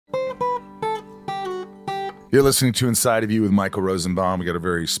You're listening to Inside of You with Michael Rosenbaum. We got a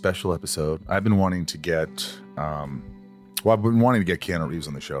very special episode. I've been wanting to get, Keanu Reeves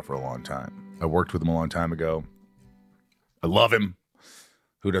on the show for a long time. I worked with him a long time ago. I love him.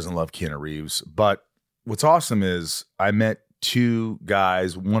 Who doesn't love Keanu Reeves? But what's awesome is I met two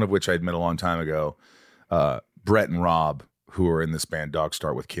guys, one of which I'd met a long time ago, Bret and Rob, who are in this band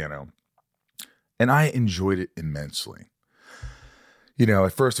DOGSTAR with Keanu. And I enjoyed it immensely. You know,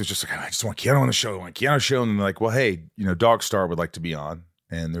 at first it was just like, I just want Keanu on the show. I want Keanu on the show. And they're like, well, hey, you know, DOGSTAR would like to be on.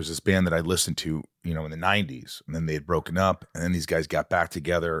 And there's this band that I listened to, you know, in the 90s. And then they had broken up. And then these guys got back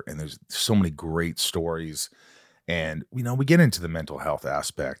together. And there's so many great stories. And, you know, we get into the mental health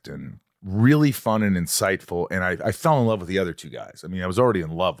aspect and really fun and insightful. And I fell in love with the other two guys. I mean, I was already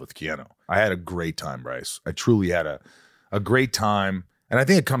in love with Keanu. I had a great time, Bryce. I truly had a great time. And I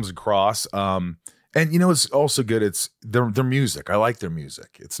think it comes across. And, you know, it's also good. It's their music. I like their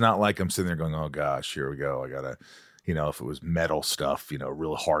music. It's not like I'm sitting there going, oh, gosh, here we go. I got to, you know, if it was metal stuff, you know,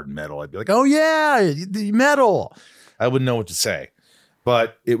 real hard metal, I'd be like, oh, yeah, the metal. I wouldn't know what to say.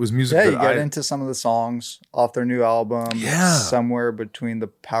 But it was music. Yeah, you got into some of the songs off their new album. Yeah. Somewhere between the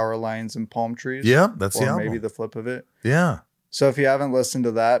power lines and palm trees. Yeah, that's the album. Or maybe the flip of it. Yeah. So if you haven't listened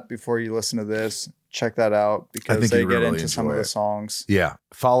to that before you listen to this, check that out because they get into some of the songs. Yeah.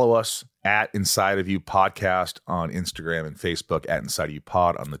 Follow us at Inside of You Podcast on Instagram and Facebook, at Inside of You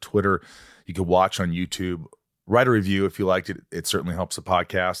Pod on the Twitter. You can watch on YouTube. Write a review if you liked it. It certainly helps the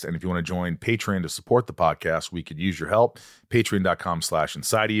podcast. And if you want to join Patreon to support the podcast, we could use your help.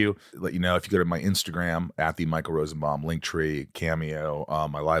 Patreon.com/InsideOfYou. Let you know if you go to my Instagram at the Michael Rosenbaum Linktree Cameo.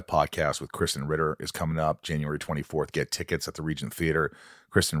 My live podcast with Kristen Ritter is coming up January 24th. Get tickets at the Regent Theater.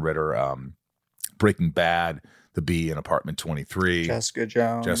 Kristen Ritter, Breaking Bad, The Bee in Apartment 23. Jessica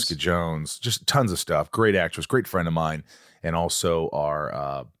Jones. Just tons of stuff. Great actress, great friend of mine. And also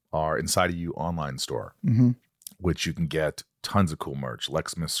our Inside of You online store. Mm-hmm. Which you can get tons of cool merch,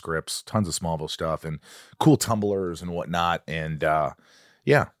 Lexmas scripts, tons of Smallville stuff, and cool tumblers and whatnot. And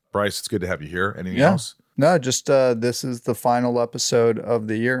yeah, Bryce, it's good to have you here. Anything else? No, just this is the final episode of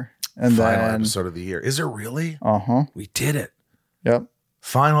the year. And final episode of the year. Is it really? Uh-huh. We did it. Yep.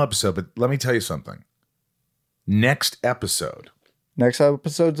 Final episode, but let me tell you something. Next episode's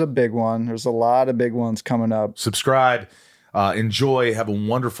a big one. There's a lot of big ones coming up. Subscribe, enjoy, have a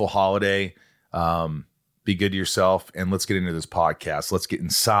wonderful holiday. Be good to yourself, and let's get into this podcast. Let's get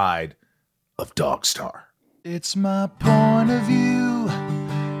inside of DOGSTAR. It's my point of view.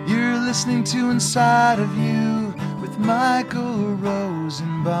 You're listening to Inside of You with Michael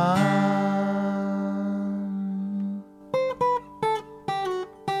Rosenbaum.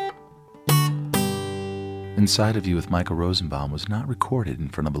 Inside of You with Michael Rosenbaum was not recorded in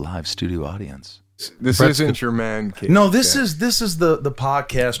front of a live studio audience. This isn't your man cave. No, this is the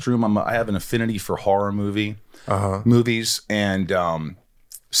podcast room. I have an affinity for horror movies, and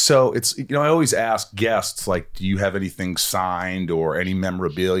so it's, you know, I always ask guests, like, do you have anything signed or any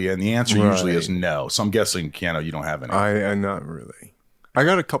memorabilia? And the answer usually is no. So I'm guessing, Keanu, you don't have any. I not really. I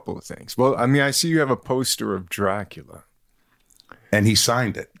got a couple of things. Well, I mean, I see you have a poster of Dracula, and he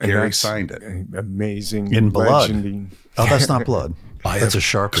signed it. Gary signed it. Amazing in blood. Oh, that's not blood. That's a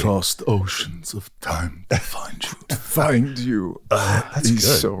Sharpie. Crossed oceans of time to find you. That's He's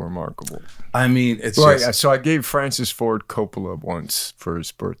good. So remarkable. I mean, it's so I gave Francis Ford Coppola once for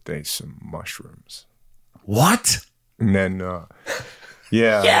his birthday some mushrooms. What? And then,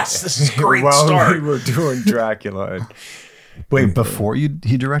 yeah. Yes, this is a great while start. We were doing Dracula. Wait, before he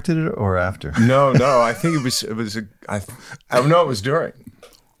directed it or after? No. I think it was I don't know. It was during.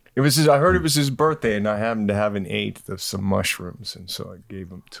 It was I heard it was his birthday, and I happened to have an eighth of some mushrooms, and so I gave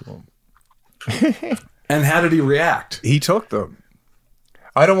them to him. And how did he react? He took them.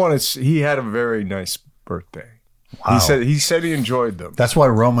 I don't want to. He had a very nice birthday. Wow. He said he enjoyed them. That's why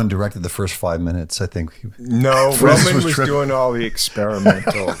Roman directed the first 5 minutes, I think. No, Roman was doing all the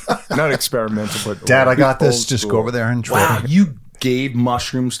experimental, not experimental, but Dad, I got this. Just go over there and try. Wow, you gave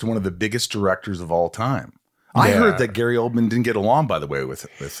mushrooms to one of the biggest directors of all time. I heard that Gary Oldman didn't get along, by the way, with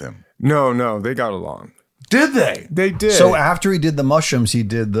him. No, they got along. Did they? They did. So after he did the mushrooms, he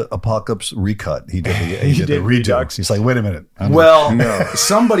did the Apocalypse recut. He did the redux. He's like, wait a minute.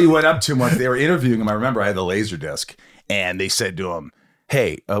 Somebody went up to him when they were interviewing him. I remember I had the laser disc, and they said to him,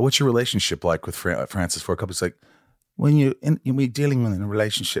 "Hey, what's your relationship like with Francis Ford Coppola?" He's like, when you're dealing with in a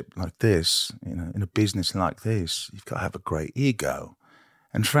relationship like this, you know, in a business like this, you've got to have a great ego.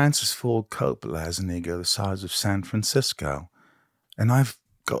 And Francis Ford Coppola has an ego the size of San Francisco. And I've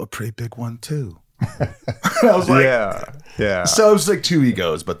got a pretty big one too. I was like, yeah. So it was like two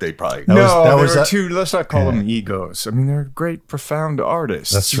egos, but they probably... There were two, let's not call them egos. I mean, they're great, profound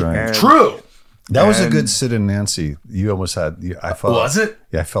artists. That's right. True. That was a good Sid and Nancy. You almost had. I felt. Was it?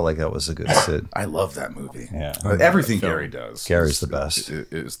 Yeah, I felt like that was a good Sid. I love that movie. Yeah. Everything Gary does. Gary's the best.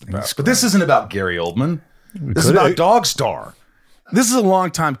 Is the best. But this isn't about Gary Oldman. This is about DOGSTAR. This is a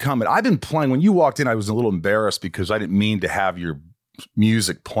long time coming. I've been playing. When you walked in, I was a little embarrassed because I didn't mean to have your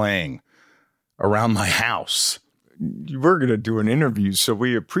music playing around my house. We're going to do an interview, so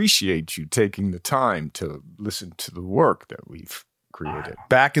we appreciate you taking the time to listen to the work that we've created.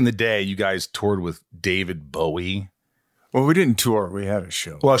 Back in the day, you guys toured with David Bowie. Well, we didn't tour. We had a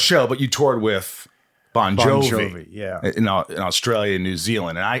show. Well, a show, but you toured with Bon Jovi, yeah. in Australia and New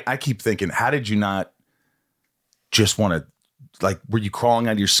Zealand. And I keep thinking, how did you not just want to, like, were you crawling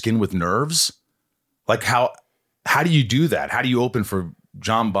out of your skin with nerves? Like, how do you do that? How do you open for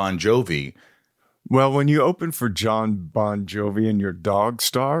John Bon Jovi? Well, when you open for John Bon Jovi and your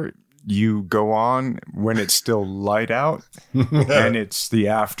DOGSTAR, you go on when it's still light out and it's the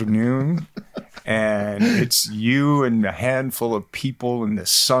afternoon and it's you and a handful of people in the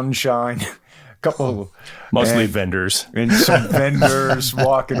sunshine, mostly vendors and some vendors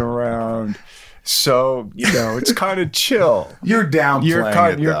walking around. So, it's kind of chill. You're down. You're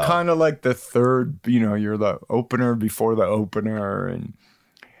kind of like the third, you're the opener before the opener.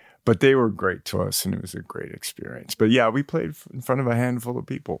 But they were great to us, and it was a great experience. But yeah, we played in front of a handful of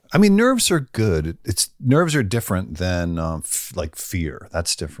people. I mean, nerves are good. Nerves are different than like fear.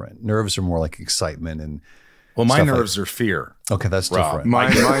 That's different. Nerves are more like excitement and. Well, my nerves are fear. Okay, that's different. My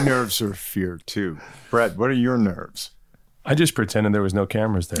nerves are fear too. Bret, what are your nerves? I just pretended there was no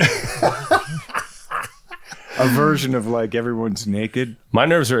cameras there. A version of like everyone's naked. My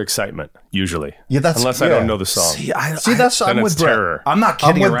nerves are excitement usually. Yeah, unless I don't know the song. I'm with terror. I'm not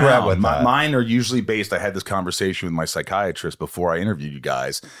kidding I'm with around. Bret with that. Mine are usually based. I had this conversation with my psychiatrist before I interviewed you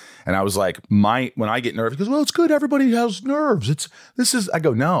guys, and I was like, when I get nervous, he goes, "Well, it's good. Everybody has nerves. I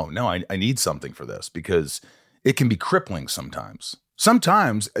go, no. I need something for this because it can be crippling sometimes.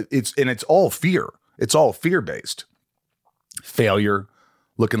 Sometimes it's all fear. It's all fear based. Failure,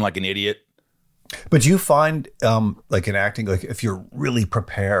 looking like an idiot. But you find, like in acting, like if you're really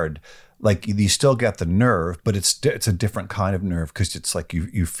prepared, like you still get the nerve, but it's a different kind of nerve because it's like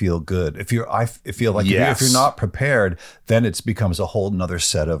you feel good. If you're not prepared, then it becomes a whole nother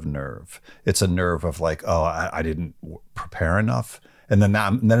set of nerve. It's a nerve of like, oh, I didn't prepare enough. And then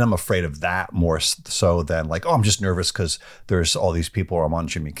I'm afraid of that more so than like, oh, I'm just nervous because there's all these people, or I'm on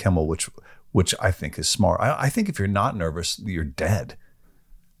Jimmy Kimmel, which I think is smart. I think if you're not nervous, you're dead.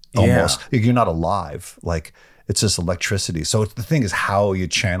 Almost. Yeah. You're not alive. Like it's just electricity. So the thing is how you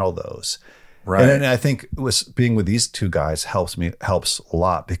channel those. Right. And I think being with these two guys helps a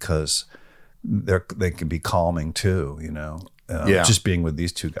lot because they can be calming too, just being with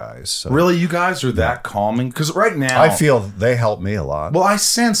these two guys. So. Really? You guys are that calming? Because right now I feel they help me a lot. Well, I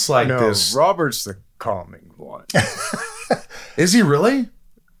sense this. Robert's the calming one. Is he really?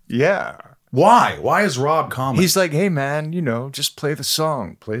 Yeah. Why? Why is Rob calming? He's like, hey man, just play the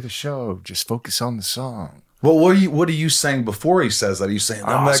song, play the show, just focus on the song. Well, what are you saying before he says that? Are you saying,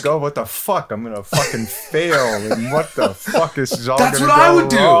 I'm like, oh, what the fuck? I'm gonna fucking fail, and what the fuck? This is all That's gonna what go I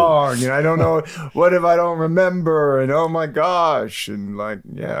would wrong. do. I don't know. What if I don't remember? And oh my gosh, and like,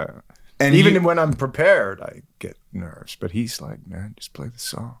 yeah. And even when I'm prepared, I get nerves. But he's like, man, just play the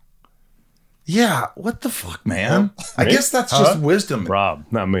song. Yeah, what the fuck, man? I guess that's just wisdom. Rob,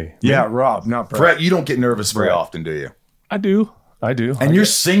 not me. Yeah, Rob, not Bret. Bret, you don't get nervous very often, do you? I do. And you're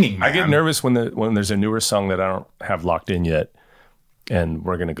singing, man. I get nervous when there's a newer song that I don't have locked in yet, and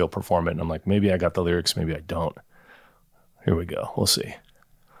we're going to go perform it. And I'm like, maybe I got the lyrics, maybe I don't. Here we go. We'll see.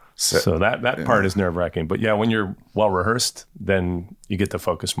 So that part is nerve-wracking. But yeah, when you're well-rehearsed, then you get to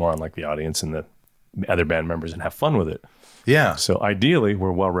focus more on like the audience and the other band members and have fun with it. Yeah. So ideally,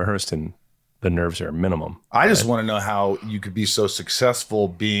 we're well-rehearsed and the nerves are minimum. I just want to know how you could be so successful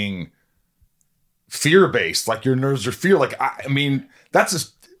being fear-based. Like your nerves are fear. Like, I mean, that's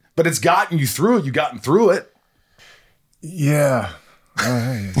just, but it's gotten you through it. You've gotten through it. Yeah.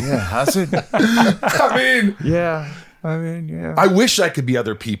 Has it? Yeah. I wish I could be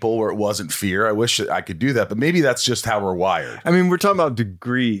other people where it wasn't fear. I wish I could do that, but maybe that's just how we're wired. I mean, we're talking about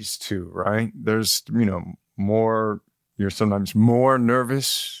degrees too, right? There's, you're sometimes more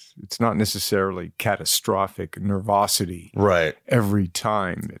nervous. It's not necessarily catastrophic nervosity. Right. Every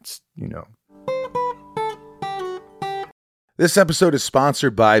time it's, This episode is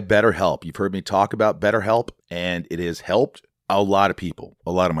sponsored by BetterHelp. You've heard me talk about BetterHelp, and it has helped a lot of people,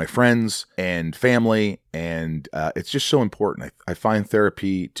 a lot of my friends and family, and it's just so important. I find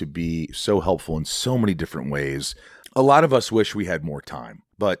therapy to be so helpful in so many different ways. A lot of us wish we had more time,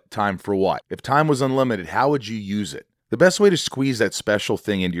 but time for what? If time was unlimited, how would you use it? The best way to squeeze that special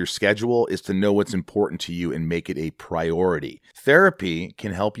thing into your schedule is to know what's important to you and make it a priority. Therapy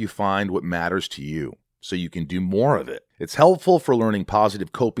can help you find what matters to you so you can do more of it. It's helpful for learning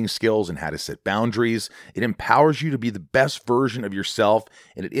positive coping skills and how to set boundaries. It empowers you to be the best version of yourself,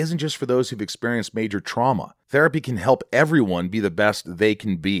 and it isn't just for those who've experienced major trauma. Therapy can help everyone be the best they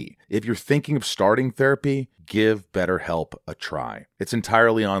can be. If you're thinking of starting therapy, give BetterHelp a try. It's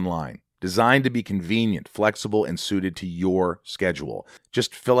entirely online, designed to be convenient, flexible, and suited to your schedule.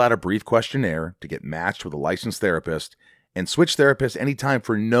 Just fill out a brief questionnaire to get matched with a licensed therapist and switch therapists anytime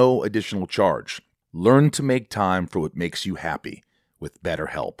for no additional charge. Learn to make time for what makes you happy with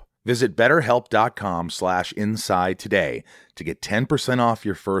BetterHelp. Visit BetterHelp.com/inside today to get 10% off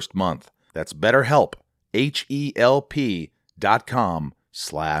your first month. That's BetterHelp,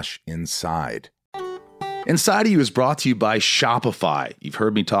 HELP.com/inside. Inside of You is brought to you by Shopify. You've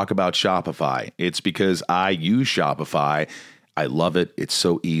heard me talk about Shopify. It's because I use Shopify. I love it. It's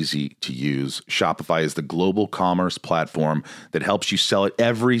so easy to use. Shopify is the global commerce platform that helps you sell at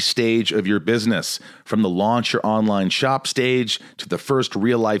every stage of your business, from the launch your online shop stage to the first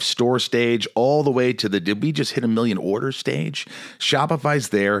real-life store stage, all the way to the did we just hit 1 million orders stage? Shopify's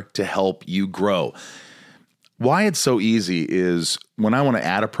there to help you grow. Why it's so easy is when I want to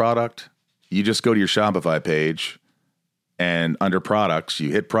add a product, you just go to your Shopify page and under products,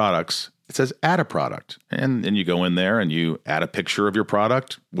 you hit products. It says add a product, and then you go in there and you add a picture of your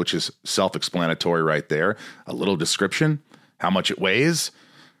product, which is self-explanatory right there, a little description, how much it weighs,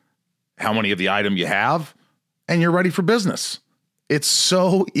 how many of the item you have, and you're ready for business. It's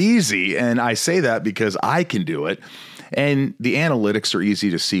so easy, and I say that because I can do it, and the analytics are easy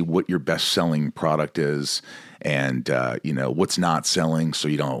to see what your best-selling product is and what's not selling, so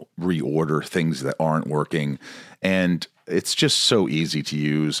you don't reorder things that aren't working, and it's just so easy to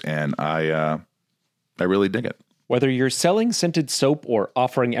use, and I really dig it. Whether you're selling scented soap or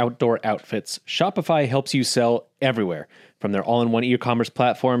offering outdoor outfits, Shopify helps you sell everywhere. From their all-in-one e-commerce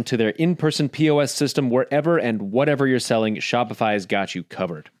platform to their in-person POS system, wherever and whatever you're selling, Shopify's got you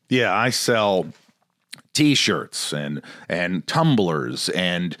covered. Yeah, I sell T-shirts and tumblers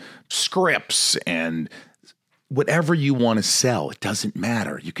and scripts and whatever you want to sell. It doesn't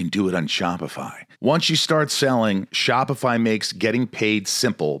matter. You can do it on Shopify. Once you start selling, Shopify makes getting paid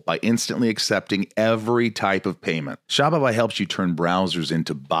simple by instantly accepting every type of payment. Shopify helps you turn browsers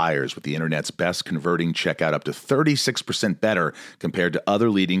into buyers with the internet's best converting checkout, up to 36% better compared to other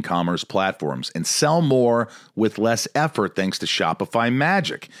leading commerce platforms, and sell more with less effort thanks to Shopify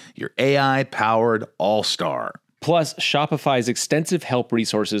Magic, your AI-powered all-star. Plus, Shopify's extensive help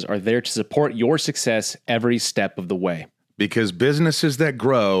resources are there to support your success every step of the way. Because businesses that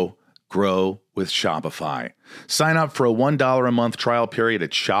grow with Shopify. Sign up for a $1 a month trial period at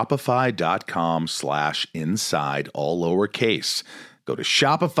shopify.com/inside, all lowercase. Go to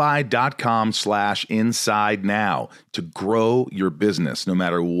shopify.com/inside now to grow your business, no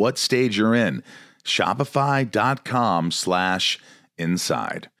matter what stage you're in.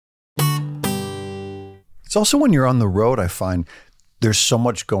 Shopify.com/inside. It's also when you're on the road, I find there's so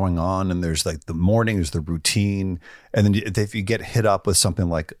much going on, and there's like the morning, there's the routine. And then if you get hit up with something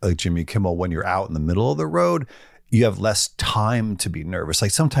like Jimmy Kimmel, when you're out in the middle of the road, you have less time to be nervous.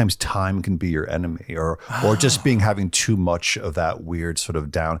 Like sometimes time can be your enemy, or just having too much of that weird sort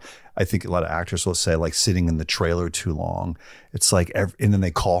of down. I think a lot of actors will say like sitting in the trailer too long. It's like, and then they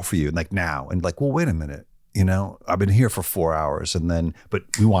call for you and like now, and like, well, wait a minute. I've been here for 4 hours, but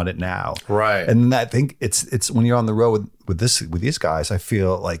we want it now. Right. And I think it's when you're on the road with these guys, I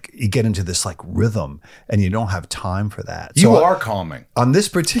feel like you get into this like rhythm and you don't have time for that. You are calming. On this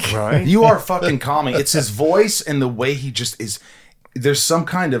particular, right? You are fucking calming. It's his voice and the way he just is. There's some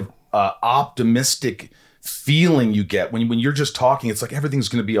kind of optimistic feeling you get when you're just talking. It's like everything's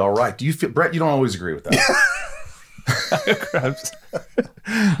going to be all right. Do you feel, Bret? You don't always agree with that.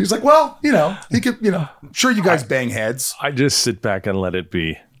 He's like, well, he could, sure you guys bang heads. I just sit back and let it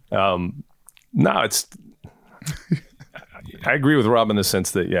be. I agree with Rob in the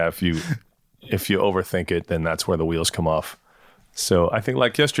sense that, yeah, if you overthink it, then that's where the wheels come off. So I think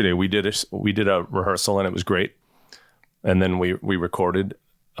like yesterday we did a rehearsal and it was great. And then we recorded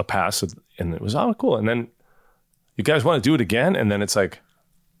a pass and it was, oh, cool. And then you guys want to do it again? And then it's like,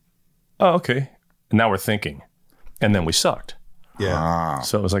 oh, okay. And now we're thinking. And then we sucked. Yeah.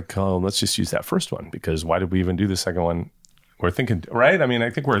 So it was like, oh, let's just use that first one, because why did we even do the second one? We're thinking, right? I mean, I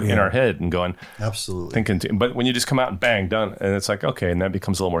think we're in our head and going, absolutely thinking. But when you just come out and bang, done, and it's like, okay, and that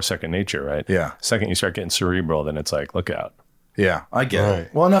becomes a little more second nature, right? Yeah. Second you start getting cerebral, then it's like, look out. Yeah, I get it.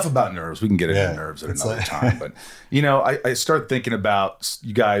 Well, enough about nerves. We can get into nerves at another time. But, I start thinking about,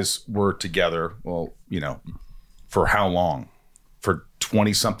 you guys were together, well, for how long? For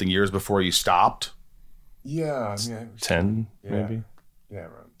 20 something years before you stopped? Yeah, I mean, 10 maybe. Yeah,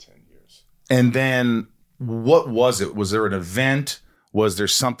 around 10 years. And then what was it? Was there an event? Was there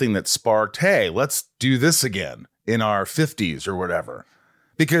something that sparked, hey, let's do this again in our 50s or whatever?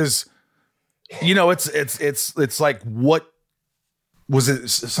 Because, you know, it's like, what was it?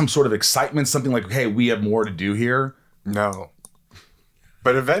 Some sort of excitement, something like, hey, we have more to do here? No.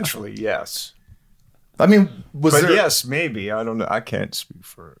 But eventually, yes. I mean, yes, maybe. I don't know. I can't speak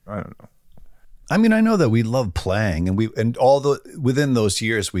for it. I don't know. I mean, I know that we love playing, and within those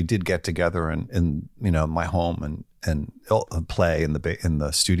years we did get together in you know, my home and play in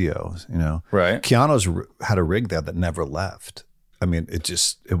the studios, you know. Right. Keanu's had a rig there that never left. I mean, it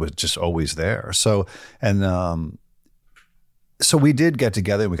was just always there. So so we did get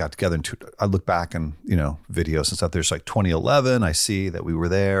together, and we got together. I look back and, you know, videos and stuff. There's like 2011. I see that we were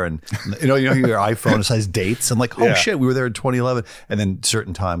there, and you know your iPhone has dates. I'm like, oh shit, we were there in 2011, and then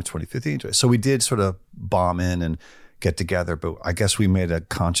certain times 2015. So we did sort of bomb in and get together. But I guess we made a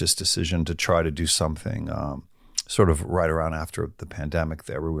conscious decision to try to do something sort of right around after the pandemic.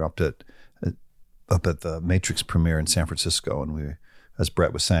 There, we were up at the Matrix premiere in San Francisco, and we, as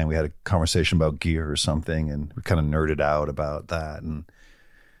Bret was saying, we had a conversation about gear or something, and we kind of nerded out about that.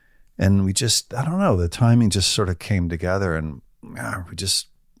 And we just, I don't know, the timing just sort of came together, and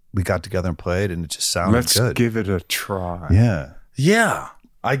we got together and played, and it just sounded good. Let's give it a try. Yeah. Yeah.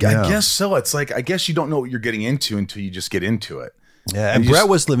 I guess so. It's like, I guess you don't know what you're getting into until you just get into it. Yeah. And Bret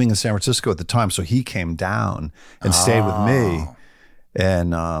was living in San Francisco at the time, so he came down and stayed with me.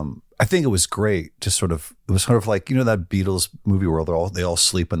 And I think it was great to it was sort of like, you know, that Beatles movie where they all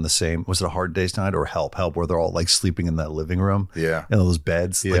sleep in the same, was it A Hard Day's Night or Help, where they're all like sleeping in that living room? Yeah. In those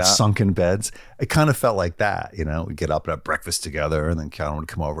beds, like sunken beds. It kind of felt like that, you know, we'd get up and have breakfast together, and then Keanu would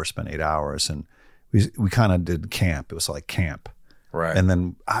come over, spend 8 hours, and we kind of did camp. It was like camp. Right. And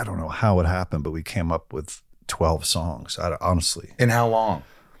then I don't know how it happened, but we came up with 12 songs, honestly. In how long?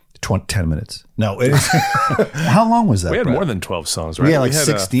 10 minutes. No, how long was that? We had Bret? more than 12 songs, right? Yeah, like we had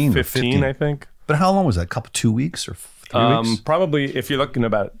 16 or 15, 15. I think. But how long was that? 2 weeks or 3 weeks? Probably, if you're talking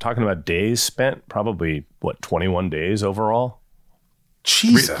about days spent, probably 21 days overall.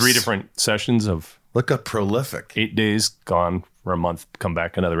 Jesus. Three different sessions of Look up prolific. 8 days gone for a month, come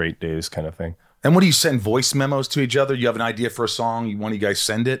back another 8 days kind of thing. And what do you send voice memos to each other? You have an idea for a song, one of you guys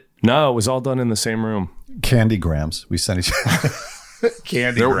send it? No, it was all done in the same room. Candygrams. We sent each other.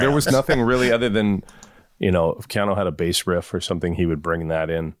 There was nothing really other than, you know, if Keanu had a bass riff or something, he would bring that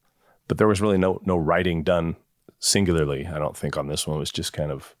in. But there was really no writing done singularly, I don't think, on this one. It was just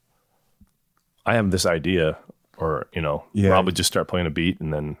kind of, I have this idea, or, you know, Rob would just start playing a beat,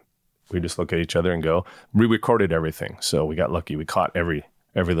 and then we just look at each other and go. We recorded everything, so we got lucky. We caught every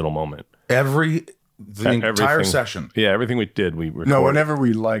little moment. The entire session. Yeah, everything we did, we recorded. No, whenever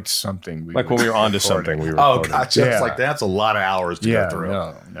we liked something, when we were onto something, we Oh, recorded. gotcha. It's like, that's a lot of hours to go through.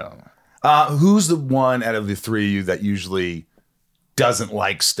 No. Who's the one out of the three of you that usually doesn't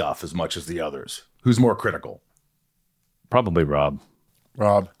like stuff as much as the others? Who's more critical? Probably Rob.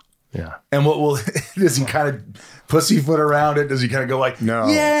 Yeah. And does he kind of pussyfoot around it? Does he kind of go like, no?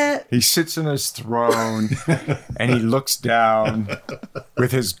 Yeah. He sits in his throne and he looks down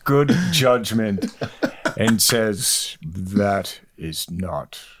with his good judgment and says, "That is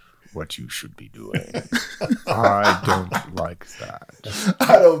not what you should be doing. I don't like that.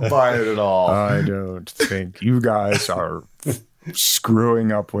 I don't buy it at all. I don't think you guys are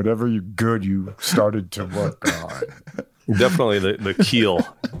screwing up whatever you started to work on." Definitely the keel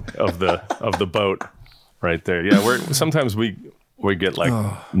of the boat right there. Yeah, sometimes we get like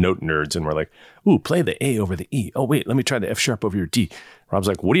note nerds, and we're like, "Ooh, play the A over the E. Oh wait, let me try the F sharp over your D." Rob's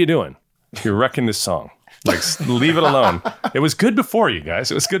like, "What are you doing? You're wrecking this song. Like, leave it alone. It was good before, you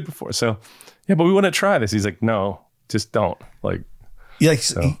guys. It was good before." So, yeah, but we want to try this. He's like, "No, just don't." Like, yeah,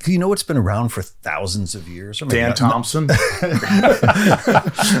 so. You know what's been around for thousands of years? Dan Thompson.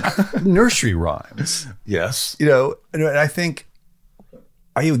 Nursery rhymes. Yes. You know, and I think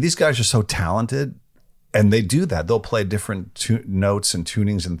these guys are so talented, and they do that. They'll play different notes and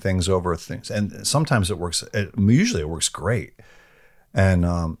tunings and things over things. And sometimes it works. Usually it works great. And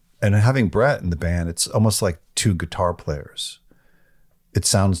having Bret in the band, it's almost like two guitar players. It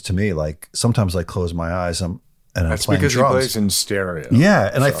sounds to me like sometimes I close my eyes and that's I'm playing because drums. he plays in stereo. Yeah,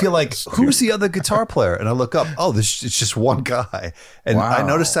 and I feel like, who's the other guitar player? And I look up, it's just one guy. And I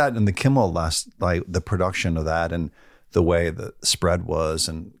noticed that in the Kimmel the production of that and the way the spread was,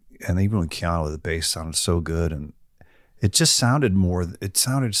 and even with Keanu, the bass sounded so good, and it just sounded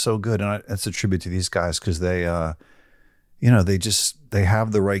so good. And it's a tribute to these guys because they, they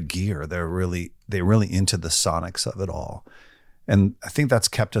have the right gear. They're really into the sonics of it all. And I think that's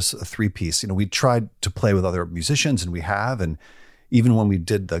kept us a three-piece. We tried to play with other musicians, and we have. And even when we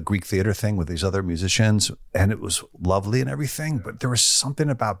did the Greek theater thing with these other musicians, and it was lovely and everything, but there was something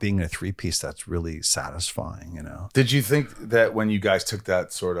about being in a three-piece that's really satisfying, Did you think that when you guys took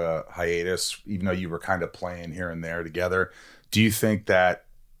that sort of hiatus, even though you were kind of playing here and there together, do you think that,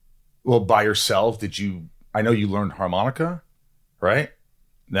 well, by yourself, I know you learned harmonica, right?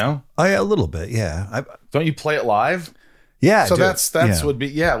 No? A little bit, yeah. Don't you play it live? Yeah. So that's would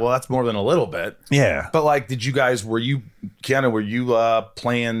be, well, that's more than a little bit. Yeah. But like, were you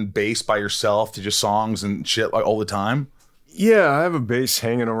playing bass by yourself to just songs and shit like all the time? Yeah, I have a bass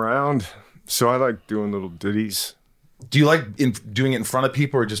hanging around, so I like doing little ditties. Do you like doing it in front of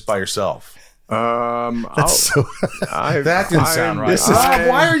people or just by yourself? That didn't sound right.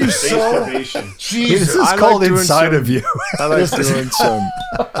 Why are you so? Jesus, this is called inside of you. I like doing some.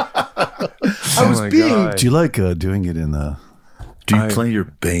 I was being. Do you like doing it in the? Do you play your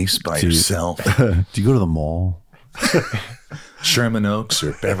bass by yourself? Do you go to the mall? Sherman Oaks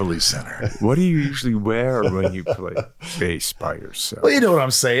or Beverly Center? What do you usually wear when you play bass by yourself? Well, you know what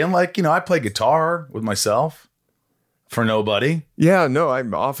I'm saying. Like, I play guitar with myself for nobody. Yeah, no,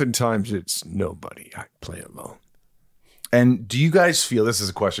 oftentimes it's nobody. I play alone. And do you guys feel, this is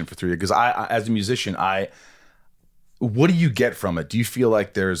a question for three, because I as a musician, what do you get from it? Do you feel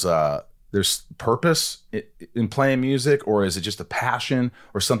like there's purpose in playing music, or is it just a passion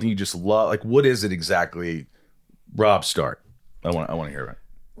or something you just love? Like, what is it exactly? Rob, start. I want to hear it.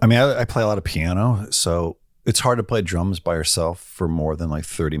 I mean, I play a lot of piano, so it's hard to play drums by yourself for more than like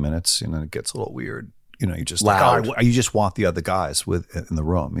 30 minutes. It gets a little weird. You just loud. You just want the other guys in the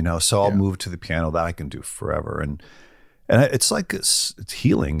room. So I'll move to the piano. That I can do forever, and it's like it's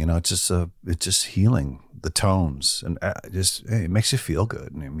healing. It's just healing the tones, and it makes you feel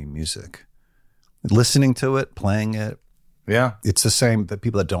good. I mean, music, listening to it, playing it. Yeah, it's the same. The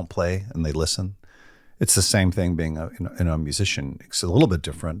people that don't play and they listen. It's the same thing being a musician. It's a little bit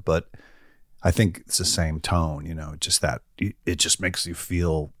different, but I think it's the same tone. Just that it just makes you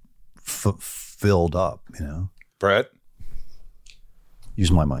feel filled up. Bret, use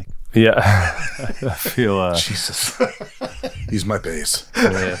my mic. Yeah, I feel. Jesus, use my bass.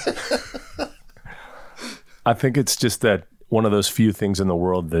 Yeah. I think it's just that one of those few things in the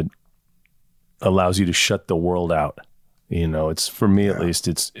world that allows you to shut the world out. It's, for me at least,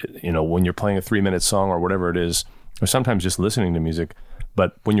 it's, when you're playing a 3-minute song or whatever it is, or sometimes just listening to music,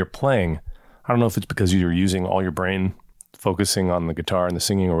 but when you're playing, I don't know if it's because you're using all your brain, focusing on the guitar and the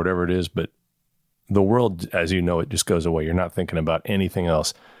singing or whatever it is, but the world, as you know, it just goes away. You're not thinking about anything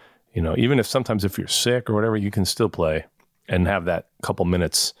else. Even if sometimes if you're sick or whatever, you can still play and have that couple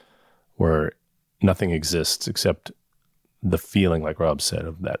minutes where nothing exists except the feeling, like Rob said,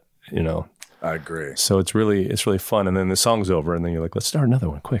 of that, I agree. So it's really fun. And then the song's over and then you're like, let's start another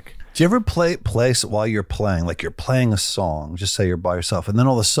one quick. Do you ever play while you're playing, like you're playing a song, just say you're by yourself, and then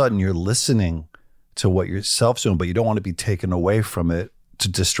all of a sudden you're listening to what yourself's doing, but you don't want to be taken away from it to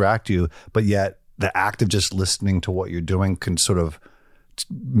distract you, but yet the act of just listening to what you're doing can sort of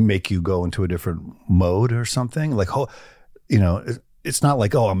make you go into a different mode or something? Like, it's not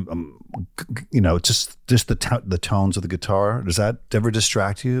like, I'm just the tones of the guitar. Does that ever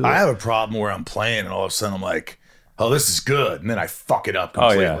distract you? I have a problem where I'm playing and all of a sudden I'm like, oh, this is good, and then I fuck it up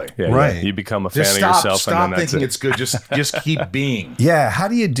completely. Oh, yeah. Right. Yeah. You become a fan Just of yourself. Stop and then that's thinking it. it's good. Just keep being. Yeah. How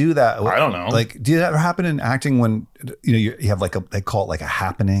do you do that? I don't know. Like, do that ever happen in acting when you have like they call it like a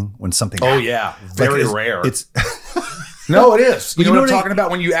happening when something? Oh yeah, very rare. It's no, it is. You know what I'm I- talking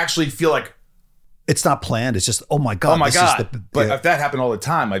about? When you actually feel like, it's not planned. It's just, oh my God. oh my this is god. But yeah. if that happened all the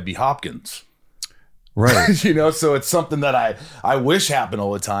time, I'd be Hopkins. Right. So it's something that I wish happened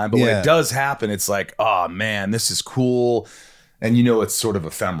all the time. But when Yeah. it does happen, it's like, oh man, this is cool. And it's sort of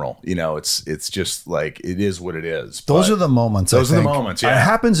ephemeral. It's just like, it is what it is. Those But are the moments. those I are the think. moments, yeah. It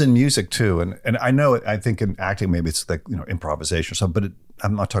happens in music too, and I know it. I think in acting maybe it's like improvisation or something. But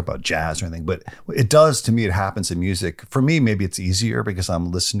I'm not talking about jazz or anything. But it does to me. It happens in music. For me, maybe it's easier because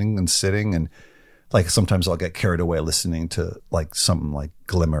I'm listening and sitting, and like sometimes I'll get carried away listening to like something like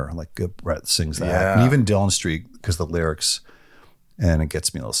Glimmer, like Bret sings that, Yeah. and even Dylan Street because the lyrics. and it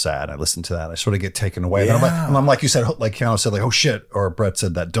gets me a little sad. I listen to that. I sort of get taken away. Yeah. And I'm like you said, like Keanu said, like, oh shit, or Bret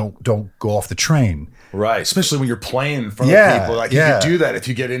said that don't go off the train. Right, especially when you're playing in front of people. Like you can do that if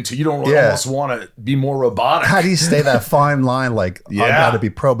you get into. You don't almost want to be more robotic. How do you stay that fine line? Like I got to be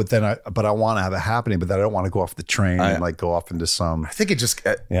pro, but I want to have it happening, but then I don't want to go off the train and like go off into some. I think it just.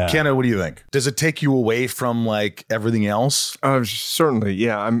 Keanu, what do you think? Does it take you away from like everything else? Certainly,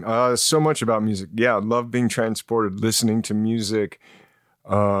 yeah. I'm so much about music. Yeah, I love being transported, listening to music,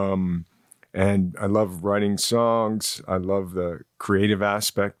 and I love writing songs. I love the creative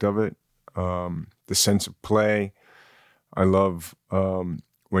aspect of it. The sense of play. I love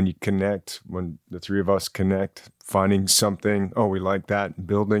when you connect, when the three of us connect, finding something, we like that,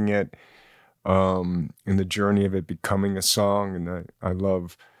 building it, in the journey of it becoming a song. And I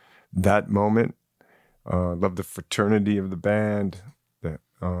love that moment. I love the fraternity of the band. I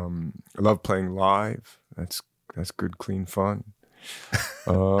love playing live. That's good, clean fun.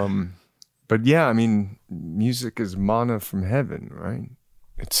 But yeah, I mean, music is manna from heaven, right?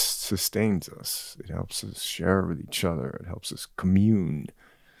 It sustains us. It helps us share with each other. It helps us commune.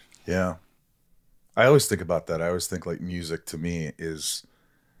 Yeah. I always think about that. I always think like music to me is,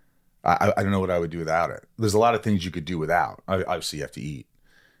 I don't know what I would do without it. There's a lot of things you could do without. Obviously you have to eat.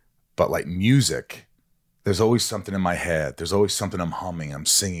 But like music, there's always something in my head. There's always something I'm humming, I'm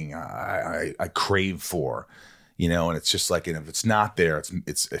singing, I crave for, and it's just like, and if it's not there,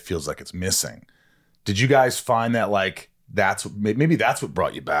 it feels like it's missing. Did you guys find that like, maybe that's what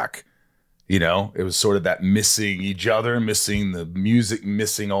brought you back? It was sort of that missing each other, missing the music,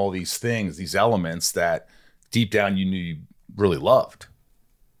 missing all these things, these elements that deep down you knew you really loved.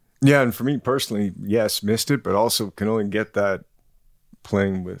 Yeah, and for me personally, yes, missed it, but also can only get that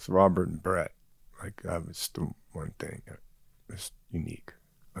playing with Robert and Bret. Like that was the one thing that was unique.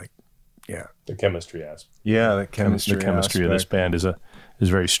 Like, yeah, the chemistry aspect. Yeah, the chemistry of this band is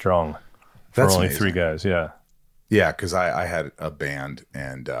very strong. That's only amazing. 3 guys. Yeah. Yeah, because I had a band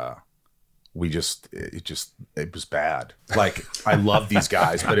and it was bad. Like I love these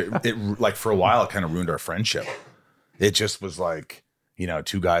guys, but it like for a while it kind of ruined our friendship. It just was like,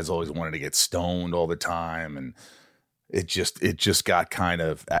 2 guys always wanted to get stoned all the time, and it just got kind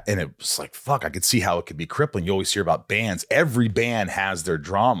of, and it was like, fuck, I could see how it could be crippling. You always hear about bands. Every band has their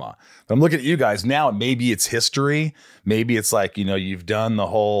drama. But I'm looking at you guys now, maybe it's history. Maybe it's like, you've done the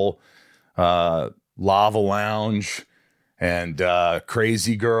whole Lava Lounge and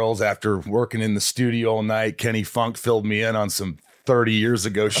Crazy Girls after working in the studio all night. Kenny Funk filled me in on some 30 years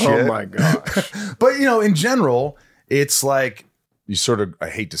ago shit. Oh my gosh. But, in general, it's like you sort of, I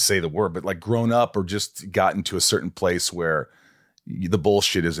hate to say the word, but like grown up or just gotten to a certain place where the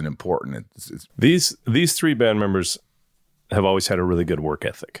bullshit isn't important. These 3 band members have always had a really good work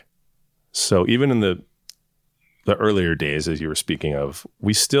ethic. So even in the earlier days, as you were speaking of,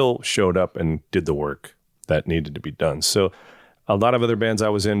 we still showed up and did the work that needed to be done. So a lot of other bands I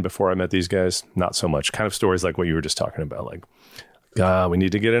was in before I met these guys, not so much. Kind of stories like what you were just talking about, like, we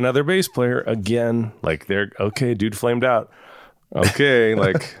need to get another bass player again. Like okay, dude flamed out. Okay,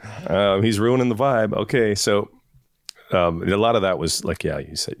 like he's ruining the vibe. Okay, so a lot of that was like, yeah,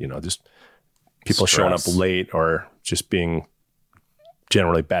 you said, just people showing up late or just being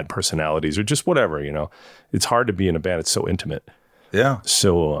generally bad personalities or just whatever, It's hard to be in a band. It's so intimate. Yeah.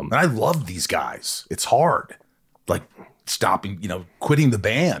 So, and I love these guys. It's hard. Like stopping, quitting the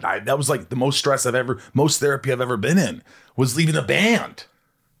band. That was like the most therapy I've ever been in was leaving a band.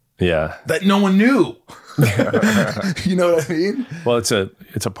 Yeah. That no one knew. You know what I mean? Well, it's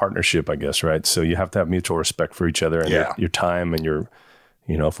a partnership, I guess, right? So you have to have mutual respect for each other and your time and your,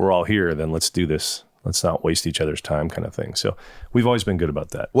 if we're all here, then let's do this. Let's not waste each other's time kind of thing. So we've always been good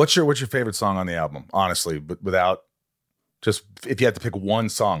about that. What's your favorite song on the album? Honestly, but without just, if you had to pick one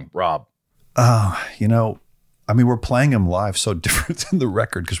song, Rob. We're playing them live so different than the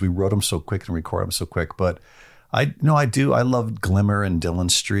record because we wrote them so quick and recorded them so quick. But I do. I love Glimmer and Dillon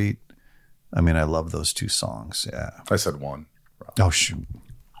Street. I love those 2 songs. Yeah. I said one. Rob. Oh, shoot.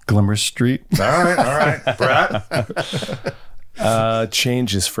 Glimmer Street. All right. Brett?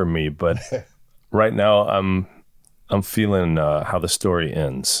 Changes for me, but right now I'm feeling how the story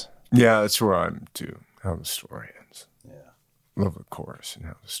ends. Yeah, that's where I'm too. How the story ends. Yeah. Love the chorus and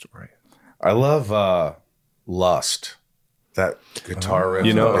how the story ends. I love Lust. That guitar riff.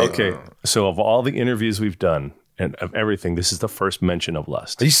 Okay. So of all the interviews we've done and of everything, this is the first mention of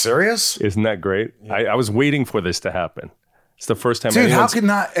Lust. Are you serious? Isn't that great? Yeah. I was waiting for this to happen. It's the first time. Dude, how could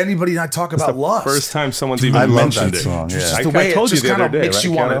anybody not talk about Lust? First time someone's even mentioned it. Song, yeah. I told you the other day,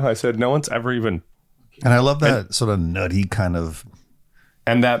 right, I said no one's ever even. And I love that sort of nutty kind of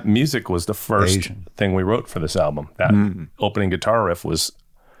And that music was the first thing we wrote for this album. That opening guitar riff was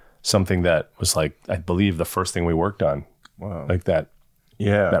something that was like, I believe, the first thing we worked on. Wow. Like that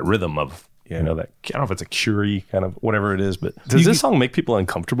rhythm of, you know, that, I don't know if it's a Curie kind of whatever it is, but does this song make people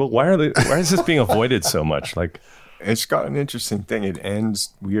uncomfortable? Why is this being avoided so much? Like, it's got an interesting thing. It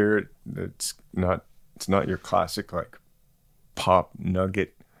ends weird. It's not your classic like pop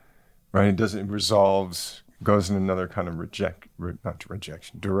nugget, right? It resolves, goes in another kind of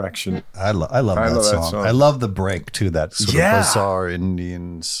direction. I love that song. I love the break to that sort of bizarre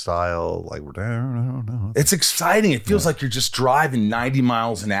Indian style. Like, it's exciting. It feels like you're just driving 90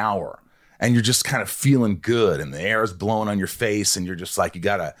 miles an hour and you're just kind of feeling good and the air is blowing on your face and you're just like,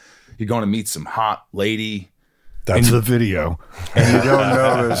 you're going to meet some hot lady. That's the video. And you don't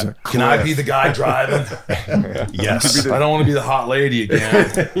know there's a cliff. Can I be the guy driving? Yes. I don't want to be the hot lady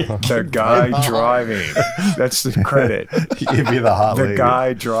again. The guy driving. That's the credit. You'd be the hot lady. The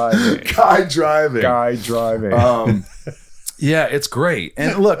guy driving. Guy driving. Guy driving. Yeah, it's great.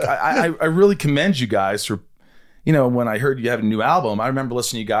 And look, I really commend you guys for, you know, when I heard you have a new album, I remember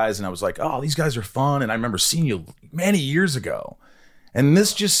listening to you guys and I was like, oh, these guys are fun. And I remember seeing you many years ago. And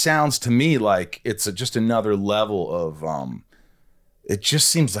this just sounds to me like it's just another level of, it just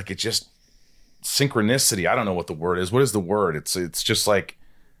seems like it's just synchronicity. I don't know what the word is. What is the word? It's just like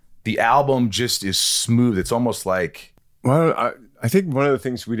the album just is smooth. It's almost like. Well, I think one of the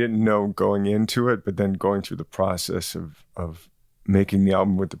things we didn't know going into it, but then going through the process of making the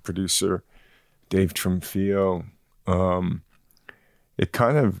album with the producer, Dave Trumfio, it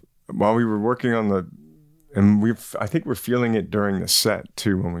kind of, while we were working on I think we're feeling it during the set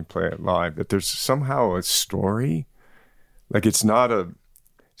too when we play it live, that there's somehow a story, like it's not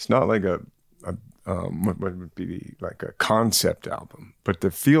like what would be like a concept album, but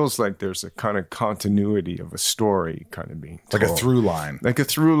it feels like there's a kind of continuity of a story kind of being told. Like a through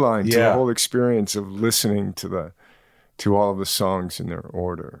line to the whole experience of listening to all of the songs in their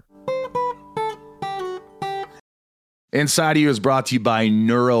order. Inside of You is brought to you by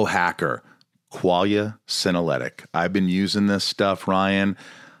Neurohacker. Qualia Senolytic. I've been using this stuff, Ryan,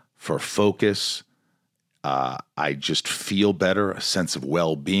 for focus. I just feel better, a sense of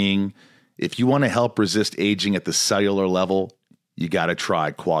well-being. If you want to help resist aging at the cellular level, you got to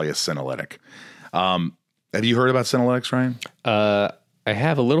try Qualia Senolytic. Have you heard about Senolytics, Ryan? I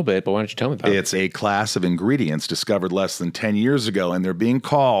have a little bit, but why don't you tell me about it? It's a class of ingredients discovered less than 10 years ago, and they're being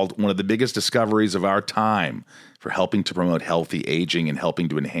called one of the biggest discoveries of our time for helping to promote healthy aging and helping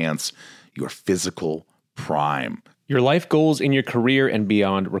to enhance your physical prime. Your life goals in your career and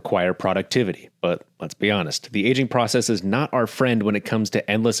beyond require productivity. But let's be honest, the aging process is not our friend when it comes to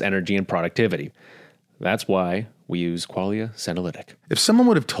endless energy and productivity. That's why we use Qualia Senolytic. If someone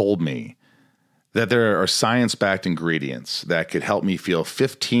would have told me that there are science-backed ingredients that could help me feel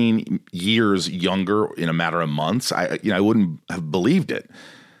 15 years younger in a matter of months, I wouldn't have believed it.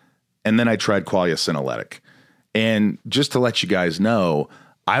 And then I tried Qualia Senolytic. And just to let you guys know,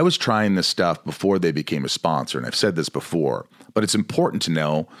 I was trying this stuff before they became a sponsor, and I've said this before, but it's important to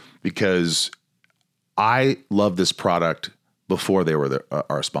know because I loved this product before they were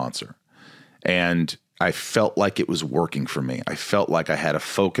our sponsor, and I felt like it was working for me. I felt like I had a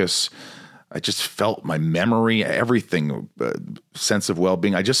focus. I just felt my memory, everything, sense of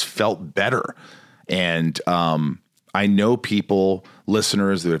well-being. I just felt better, and I know people,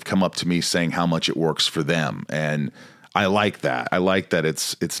 listeners that have come up to me saying how much it works for them, and I like that. I like that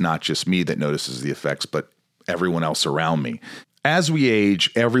it's not just me that notices the effects, but everyone else around me. As we age,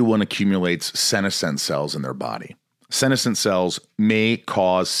 everyone accumulates senescent cells in their body. Senescent cells may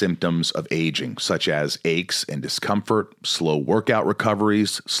cause symptoms of aging, such as aches and discomfort, slow workout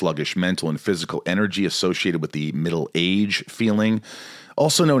recoveries, sluggish mental and physical energy associated with the middle age feeling,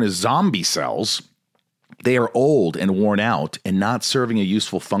 also known as zombie cells. They are old and worn out and not serving a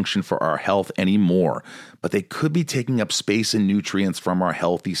useful function for our health anymore, but they could be taking up space and nutrients from our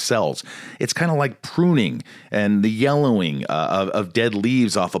healthy cells. It's kind of like pruning and the yellowing of dead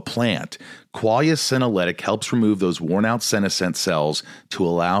leaves off a plant. Qualia Senolytic helps remove those worn out senescent cells to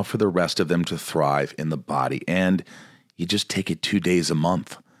allow for the rest of them to thrive in the body. And you just take it 2 days a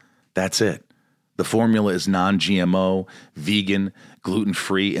month. That's it. The formula is non-GMO, vegan,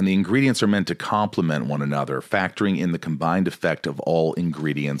 gluten-free, and the ingredients are meant to complement one another, factoring in the combined effect of all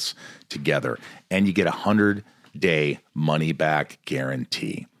ingredients together. And you get a 100-day money-back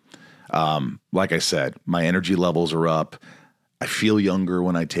guarantee. Like I said, my energy levels are up. I feel younger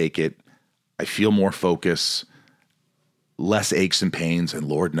when I take it. I feel more focus. less aches and pains, and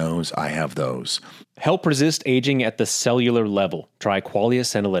Lord knows I have those. Help resist aging at the cellular level. Try Qualia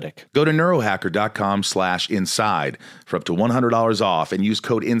Senolytic. Go to neurohacker.com/inside for up to $100 off and use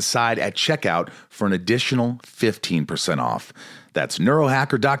code INSIDE at checkout for an additional 15% off. That's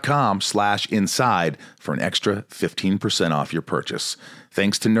neurohacker.com/inside for an extra 15% off your purchase.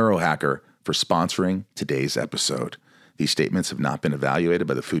 Thanks to Neurohacker for sponsoring today's episode. These statements have not been evaluated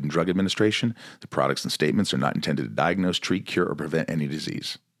by the Food and Drug Administration. The products and statements are not intended to diagnose, treat, cure, or prevent any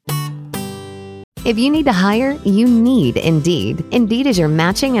disease. If you need to hire, you need Indeed. Indeed is your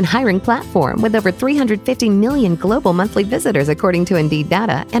matching and hiring platform with over 350 million global monthly visitors, according to Indeed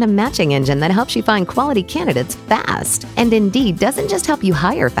data, and a matching engine that helps you find quality candidates fast. And Indeed doesn't just help you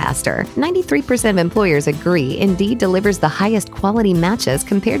hire faster. 93% of employers agree Indeed delivers the highest quality matches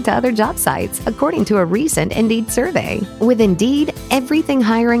compared to other job sites, according to a recent Indeed survey. With Indeed, everything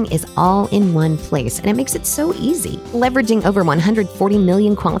hiring is all in one place, and it makes it so easy. Leveraging over 140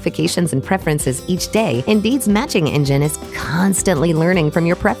 million qualifications and preferences each day, Indeed's matching engine is constantly learning from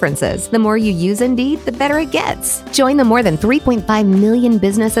your preferences. The more you use Indeed, the better it gets. Join the more than 3.5 million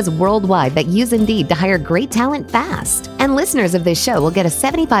businesses worldwide that use Indeed to hire great talent fast. And listeners of this show will get a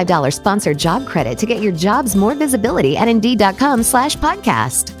 $75 sponsored job credit to get your jobs more visibility at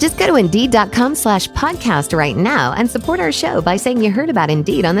Indeed.com/podcast. Just go to Indeed.com/podcast right now and support our show by saying you heard about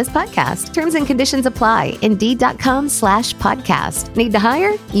Indeed on this podcast. Terms and conditions apply. Indeed.com/podcast. Need to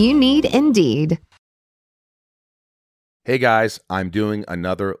hire? You need Indeed. Hey guys, I'm doing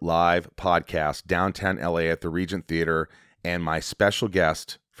another live podcast downtown LA at the Regent Theater, and my special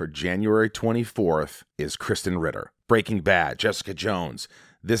guest for January 24th is Kristen Ritter. Breaking Bad, Jessica Jones.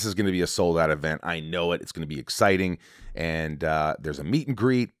 This is going to be a sold-out event. I know it. It's going to be exciting, and there's a meet and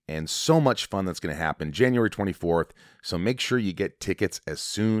greet and so much fun that's going to happen January 24th, so make sure you get tickets as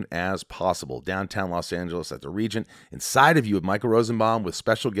soon as possible. Downtown Los Angeles at the Regent. Inside of You with Michael Rosenbaum with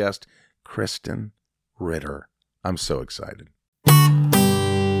special guest Kristen Ritter. I'm so excited.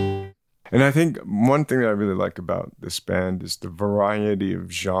 And I think one thing that I really like about this band is the variety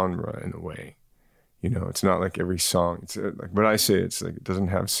of genre in a way. You know, it's not like every song. It's like what I say. It's like it doesn't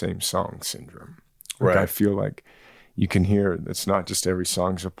have same song syndrome. Like Right. I feel like you can hear it's not just every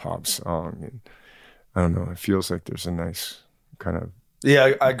song's a pop song, and I don't know. It feels like there's a nice kind of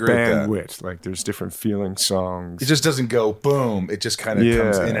Yeah, I agree with that. bandwidth. Like there's different feeling songs. It just doesn't go boom. It just kind of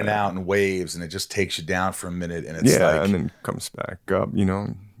comes Yeah. in and out in waves, and it just takes you down for a minute, and it's yeah, like, and then comes back up. You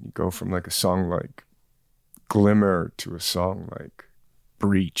know, you go from like a song like Glimmer to a song like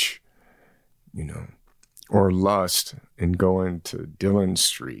Breach, you know, or Lust, and go into Dillon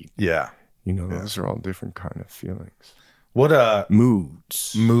Street. yeah. You know, those are all different kind of feelings. What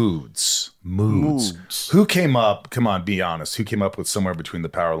Moods. moods. Who came up? Come on, be honest. Who came up with Somewhere Between the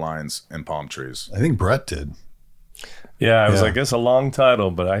Power Lines and Palm Trees? I think Bret did. Yeah, I was Yeah. like, it's a long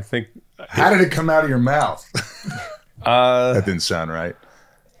title, but I think How did it come out of your mouth? uh, That didn't sound right.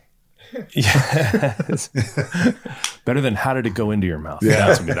 yeah, better than how did it go into your mouth?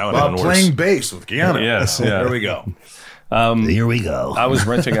 Yeah, that would have been worse. Playing bass with Keanu. Yes, yeah. There we go. Here we go. I was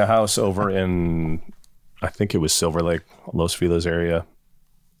renting a house over in, I think it was Silver Lake, Los Feliz area,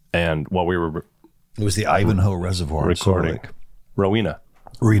 and while we were It was the Ivanhoe Reservoir. in Silver recording, Lake. Rowena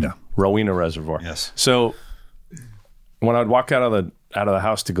Rena. Reservoir. Yes. So when I'd walk out of the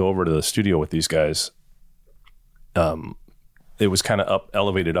house to go over to the studio with these guys, it was kind of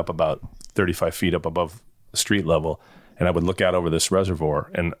elevated up about 35 feet up above the street level, and I would look out over this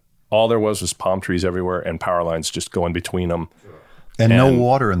reservoir, and all there was palm trees everywhere and power lines just going between them. And no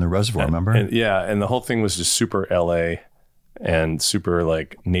water in the reservoir, remember? And the whole thing was just super LA and super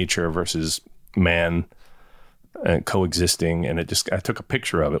like nature versus man and coexisting. And I took a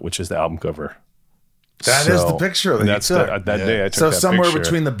picture of it, which is the album cover. That is the picture that you took. That day I took So that somewhere picture.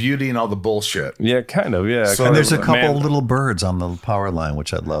 between the beauty and all the bullshit. Yeah, kind of. Yeah. So kind And there's a of, couple man, little birds on the power line,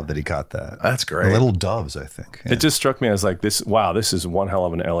 which I love that he got that. That's The great. little doves, I think. Yeah. It just struck me as like this. Wow, this is one hell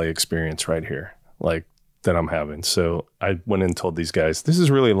of an LA experience right here. Like that I'm having. So I went and told these guys, this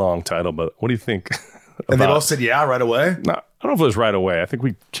is a really long title, but what do you think? And they about- both said, yeah, right away. No, I don't know if it was right away. I think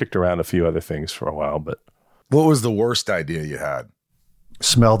we kicked around a few other things for a while, but What was the worst idea you had?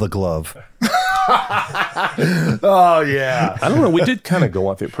 Smell the glove. Oh, yeah. I don't know. We did kind of go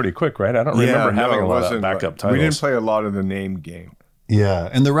on through it pretty quick, right? I don't remember having a lot of backup titles. We didn't play a lot of the name game. Yeah,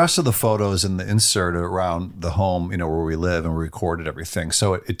 and the rest of the photos in the insert around the home, you know, where we live, and we recorded everything.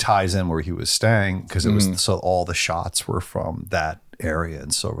 So it ties in where he was staying because it was so all the shots were from that area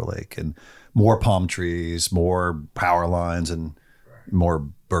in Silver Lake, and more palm trees, more power lines, and more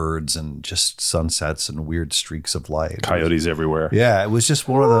birds, and just sunsets and weird streaks of light. Coyotes everywhere. Yeah, it was just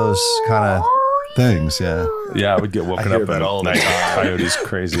one of those kind of things. Yeah. Yeah, I would get woken hear up that at all the night. time. Coyotes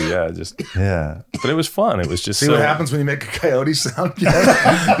crazy. Yeah, just. Yeah. But it was fun. It was just. See what happens when you make a coyote sound? You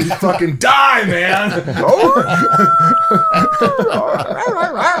fucking die, man.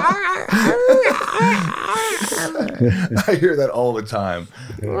 I hear that all the time.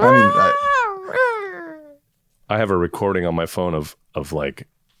 I have a recording on my phone of like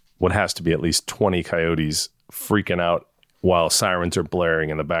what has to be at least 20 coyotes freaking out while sirens are blaring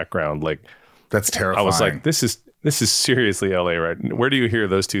in the background. Like, that's terrifying. I was like, this is seriously LA, right? Where do you hear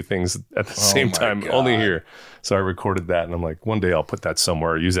those two things at the same my time? God. Only here. So I recorded that, and I'm like, one day I'll put that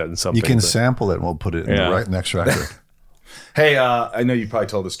somewhere, or use that in something. You can but- sample it and we'll put it in Yeah. the right next record. Hey, I know you probably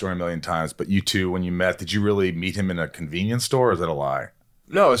told this story a million times, but you two, when you met, did you really meet him in a convenience store, or is that a lie?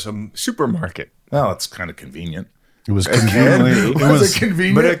 No, it's a supermarket. Oh, it's kind of convenient. It was conveniently. It was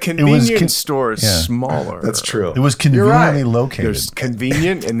convenient. But a convenience con- store is yeah. smaller. That's true. It was conveniently located. There's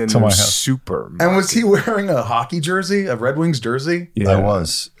convenient and then To my there's house. super. And was he wearing a hockey jersey, a Red Wings jersey? Yeah. I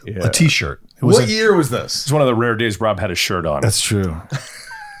was Yeah. a T-shirt. It was What year was this? It's one of the rare days Rob had a shirt on. That's true.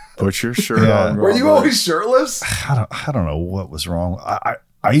 Put your shirt Yeah. on. Were you Robert. always shirtless? I don't know what was wrong.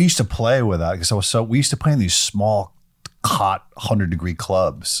 I used to play with that because we used to play in these small, hot 100-degree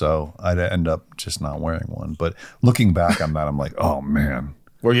clubs. So I'd end up just not wearing one. But looking back on that, I'm like, oh man.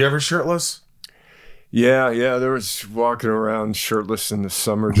 Were you ever shirtless? Yeah. There was walking around shirtless in the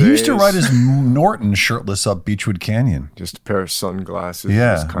summer He days. used to ride his Norton shirtless up Beechwood Canyon. Just a pair of sunglasses.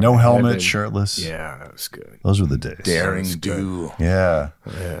 Yeah, Just kinda no helmet, heaven. shirtless. Yeah, that was good. Those were the days. Daring do. Yeah.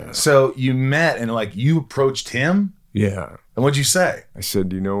 So you met and like you approached him, Yeah. and what'd you say? I said,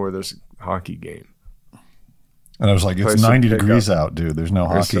 do you know where there's a hockey game? And I was like, Play it's some 90 pickup. degrees out, dude. There's no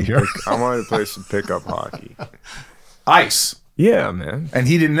hockey here. I wanted to play some pickup hockey. Ice, Yeah, man. and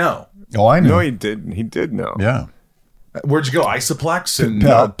he didn't know. Oh, I knew. No, he didn't. He did know. Yeah. Where'd you go? Isoplex and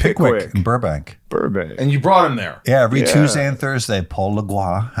Pickwick in Burbank. Burbank. and you brought him there. Yeah, every Yeah. Tuesday and Thursday, Paul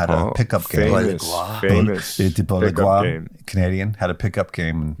Legois had a pickup game. Famous Paul pickup Legois, game. Canadian, had a pickup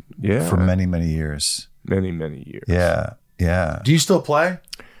game Yeah. for many, many years. Many, many years. Yeah. Yeah. Do you still play?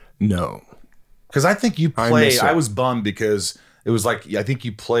 No. Because I think you I played. miss it. I was bummed because it was like I think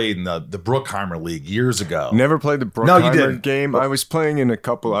you played in the Bruckheimer League years ago. Never played the No, you Bruckheimer didn't. game. I was playing in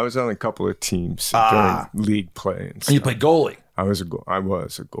I was on a couple of teams during league play. And And you stuff. played goalie. I was a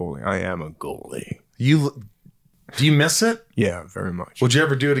goalie. I am a goalie. Do you miss it? Yeah, very much. Would you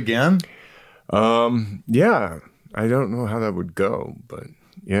ever do it again? Yeah. I don't know how that would go, but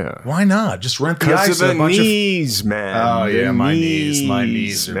yeah. Why not? Just rent the Because ice of and the a bunch of. knees, man. Oh, The yeah, my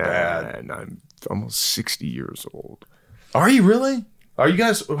knees are bad. man. I'm almost 60 years old. Are you really? Are you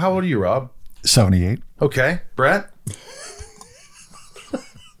guys? How old are you, Rob? 78. Okay, Brett.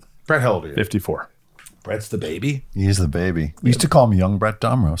 Brett, how old are you? 54. Brett's the baby. He's the baby. We used to call him Young Brett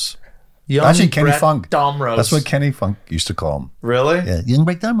Domrose. Young Actually, Kenny Brett Funk. Domrose. That's what Kenny Funk used to call him. Really? Yeah, Young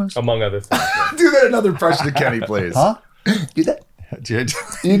Brett Domrose. Among other things. Do that another impression of Kenny, please. Huh? Do that.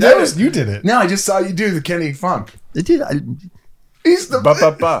 You did it. You did it. No, I just saw you do the Kenny Funk. I did. He's the.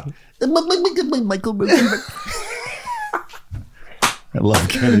 Michael. I love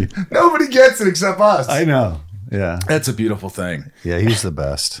Kenny. Nobody gets it except us. I know. Yeah. That's a beautiful thing. Yeah, he's the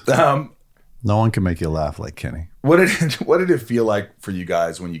best. No one can make you laugh like Kenny. What did it feel like for you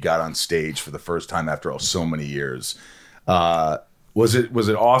guys when you got on stage for the first time after so many years? Was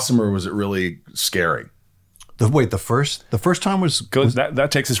it awesome or was it really scary? The first time was That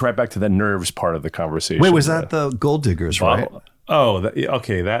takes us right back to the nerves part of the conversation. wait, was that the Gold Diggers, right? Oh,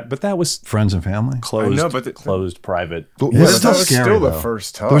 okay. That was Friends and family. closed. I know, but closed private. Yeah, that that's was scary, still the though.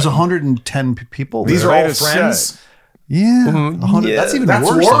 first time. There was 110 people. These there. are all Played a friends. set. Yeah, 100. That's even that's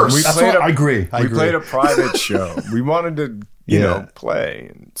worse. worse. I agree. We played a private show. We wanted to, you Yeah. know, play.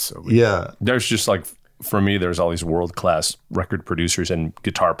 And so we, Yeah. There's just like, for me, there's all these world-class record producers and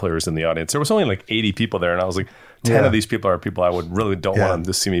guitar players in the audience. There was only like 80 people there, and I was like, 10 of these people are people I would really don't want them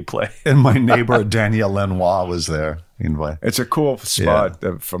to see me play. And my neighbor Danielle Lenoir was there. it's a cool spot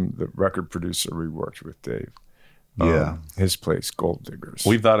from the record producer we worked with, Dave. Yeah. His place, Gold Diggers.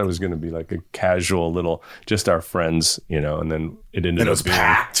 We thought it was going to be like a casual little, just our friends, you know, and then it ended up being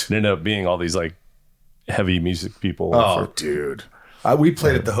packed. It ended up being all these like heavy music people. Oh, dude. We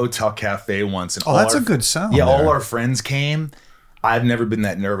played at the Hotel Cafe once. And That's a good sound. Yeah, all there. our friends came. I've never been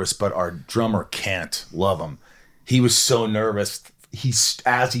that nervous, but our drummer, Kent, love him. He was so nervous.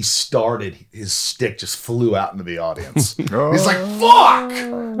 As he started, his stick just flew out into the audience. He's like,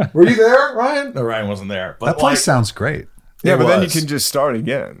 fuck! Were you there, Ryan? No, Ryan wasn't there. But That place sounds great. yeah, it but then you was. can just start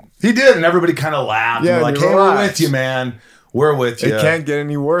again. He did, and everybody kind of laughed. Yeah, and we're like, you hey, we're relax. with you, man. We're with you. It can't get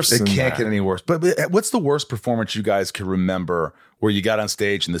any worse. It can't get any worse. But what's the worst performance you guys can remember where you got on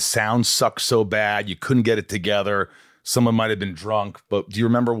stage and the sound sucked so bad you couldn't get it together? Someone might have been drunk, but do you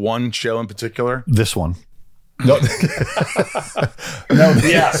remember one show in particular? This one. No.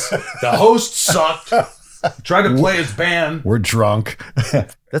 Yes. The host sucked. Tried to play his band. We're drunk.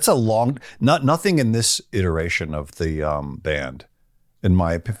 That's a long. Nothing in this iteration of the band, in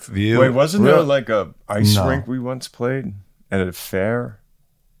my view. Wait, wasn't there like a ice rink we once played at a fair?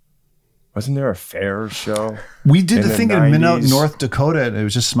 Wasn't there a fair show? We did in the thing the in Minot, 90s? North Dakota, and it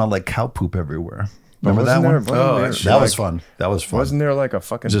was just smelled like cow poop everywhere. Remember that one? That was fun. That was fun. Wasn't there like a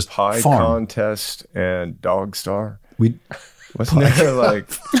fucking Just pie farm. contest and DOGSTAR? Wasn't there like?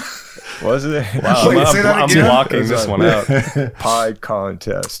 Was it? Wow, Wait, say that I'm again? blocking this one out. Pie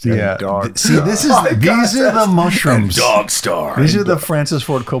contest. And dog. See, these are the mushrooms. DOGSTAR. These are the Francis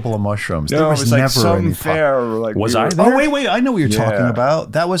Ford Coppola mushrooms. No, there it was was like never some any fair. Like Was we I were- there? Oh wait! I know what you're talking Yeah.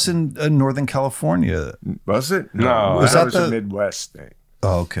 about. That was in Northern California. Was it? No. Was that that was the- a Midwest thing.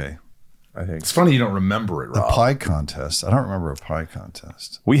 Oh, okay. I think. It's funny you don't remember it, The Rob. pie contest. I don't remember a pie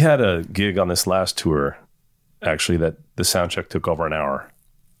contest. We had a gig on this last tour, actually, that the sound check took over an hour,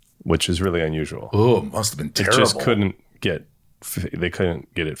 which is really unusual. Oh, it must have been It terrible. just they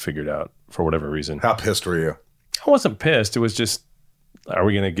couldn't get it figured out for whatever reason. How pissed were you? I wasn't pissed. It was just, are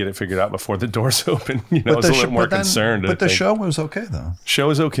we going to get it figured out before the doors open? You know, I was a little more concerned. But the show was okay though. Show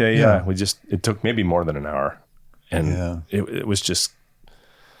was okay. Yeah. It took maybe more than an hour. And Yeah. it was just,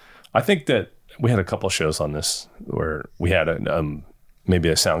 I think that we had a couple shows on this where we had maybe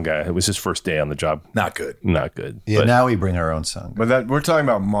a sound guy. It was his first day on the job. Not good. Not good. Yeah. But Now we bring our own sound. But that we're talking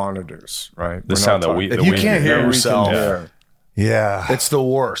about monitors, right? the sound that we, If you can't hear we can yourself, hear. Yeah. it's the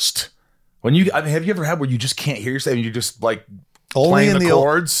worst. Have you ever had where you just can't hear yourself and you're just like Only playing in the the old-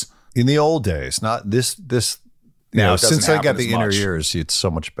 chords? In the old days, not this. You Now know, it doesn't since I happen got as the inner much. ears, it's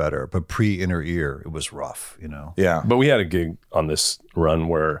so much better. But pre-inner ear, it was rough. You know. Yeah. But we had a gig on this run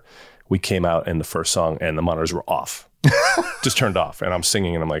where we came out in the first song and the monitors were off, just turned off. And I'm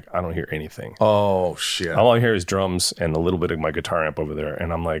singing and I'm like, I don't hear anything. Oh, shit. All I hear is drums and a little bit of my guitar amp over there.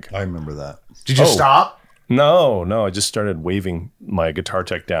 And I'm like, I remember that. Did you stop? no, I just started waving my guitar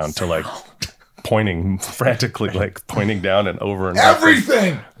tech down to like pointing frantically, like pointing down and over and back.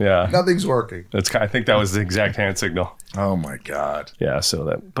 Everything. Yeah. Nothing's working. I think that was the exact hand signal. Oh, my God. Yeah.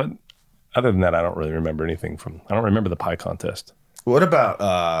 But other than that, I don't really remember anything I don't remember the pie contest. What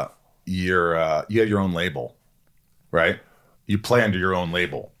about you have your own label, right? You play under your own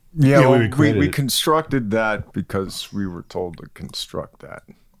label. Yeah, Yeah, well, we created we it. constructed that because we were told to construct that.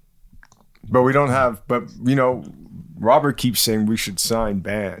 But we don't have. But you know, Robert keeps saying we should sign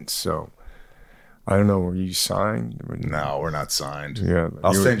bands. So I don't know. Were you signed? No, we're not signed. Yeah,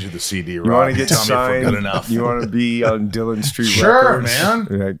 I'll you- send you the CD, Rob. You want to get Tell me if signed? we're good enough. You want to be on Dillon Street Sure, Records? man.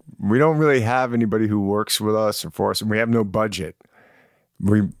 Like, we don't really have anybody who works with us or for us, and we have no budget.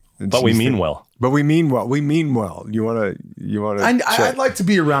 But we mean well. But we mean well. We mean well. You want to? I'd like to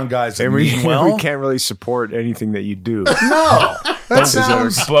be around guys that And we, mean well. we can't really support anything that you do. No, that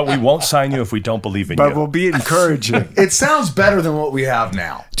sounds. But we won't sign you if we don't believe in But you. we'll be encouraging. It sounds better than what we have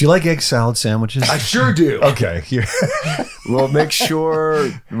now. Do you like egg salad sandwiches? I sure do. Okay. We'll make sure.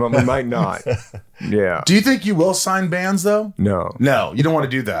 Well, we might not. Yeah. Do you think you will sign bands though? No. No, you don't want to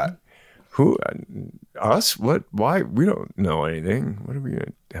do that. Who? Us? What? Why? We don't know anything. What are we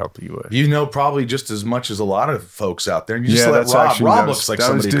going to help you with? You know probably just as much as a lot of folks out there. And you just Yeah, let that's Rob. actually- Rob that looks was- like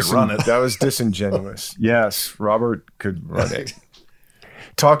that was somebody could run it. That was disingenuous. Yes, Robert could run it.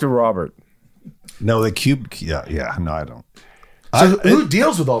 Talk to Robert. No, the cube. Yeah. No, I don't. So who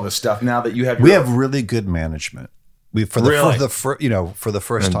deals with all this stuff now that you have? We your- have really good management. For Really? the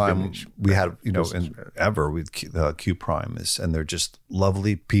first time we had ever with Q Prime and they're just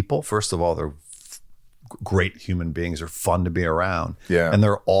lovely people. First of all, they're great human beings. They're fun to be around. Yeah. And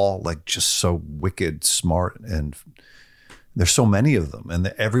they're all like just so wicked smart, and there's so many of them. And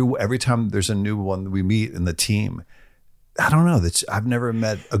every time there's a new one that we meet in the team, I don't know. I've never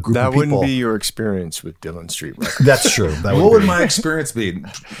met a group That of people. wouldn't be your experience with Dillon Street Records. That's true. That What would be. my experience be?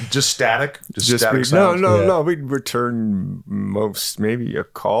 Just static? Just static no, sounds? no. We'd return maybe a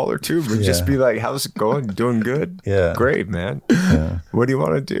call or two, but just be like, "How's it going? Doing good? Yeah. Great, man. What do you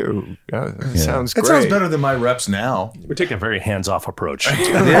want to do? That sounds It great. sounds better than my reps now. We take a very hands-off approach.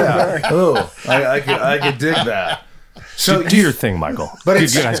 Yeah. Oh, I could dig that. So do your thing, Michael. But You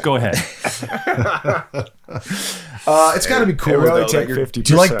it's- guys, go ahead. It's got to be cool It really though. take That you're, 50%.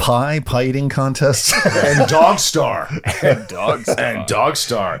 Do you like pie eating contests? and DOGSTAR dogs? and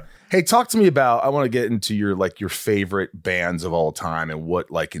DOGSTAR. Hey, talk to me about, I want to get into your favorite bands of all time and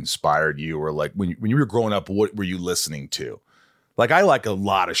what like inspired you, or like when you were growing up, what were you listening to? Like I like a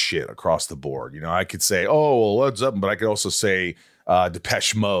lot of shit across the board. You know, I could say, oh, well, Led Zeppelin, but I could also say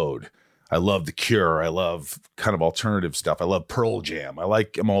Depeche Mode. I love The Cure. I love kind of alternative stuff. I love Pearl Jam. I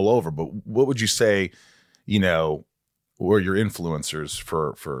like them all over. But what would you say, you know, were your influencers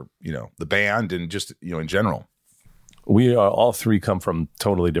for you know, the band and just, you know, in general? We all three come from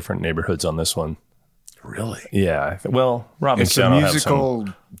totally different neighborhoods on this one. Really? Yeah. Well, Rob and It's a Keanu musical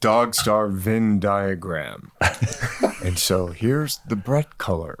DOGSTAR Venn diagram. And so here's the Bret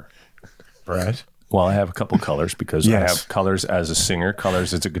color. Bret? Well, I have a couple colors because I have colors as a singer,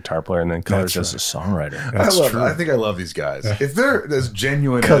 colors as a guitar player, and then colors as a songwriter. I think I love these guys. If they're as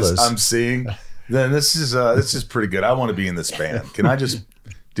genuine as I'm seeing, then this is pretty good. I want to be in this band. Can I just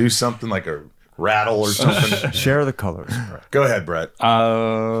do something like a rattle or something? Share the colors, Bret. Go ahead, Bret.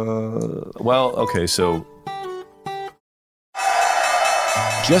 Well, okay, so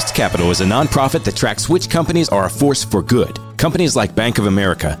Just Capital is a nonprofit that tracks which companies are a force for good. Companies like Bank of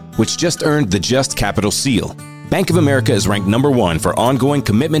America, which just earned the Just Capital seal. Bank of America is ranked #1 for ongoing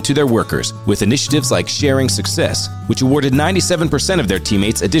commitment to their workers, with initiatives like Sharing Success, which awarded 97% of their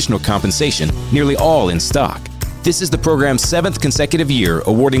teammates additional compensation, nearly all in stock. This is the program's 7th consecutive year,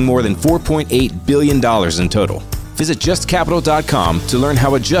 awarding more than $4.8 billion in total. Visit justcapital.com to learn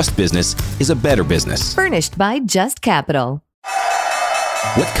how a just business is a better business. Furnished by Just Capital.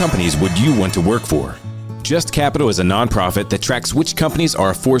 What companies would you want to work for? Just Capital is a nonprofit that tracks which companies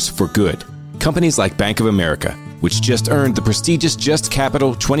are a force for good. Companies like Bank of America, which just earned the prestigious Just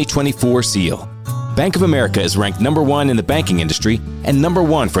Capital 2024 seal. Bank of America is ranked #1 in the banking industry and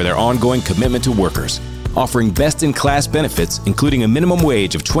 #1 for their ongoing commitment to workers, offering best-in-class benefits, including a minimum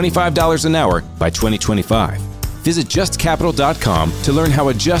wage of $25 an hour by 2025. Visit justcapital.com to learn how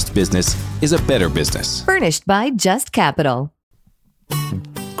a just business is a better business. Furnished by Just Capital.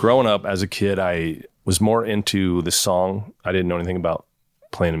 growing up as a kid, I was more into the song. I didn't know anything about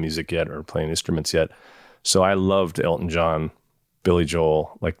playing the music yet or playing instruments yet. So I loved Elton John, Billy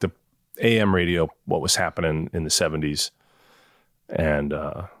Joel, like the AM radio, what was happening in the 70s. And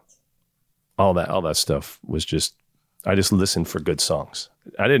all that stuff was just, I just listened for good songs.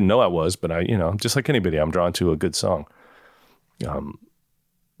 I didn't know I was, but I, just like anybody, I'm drawn to a good song.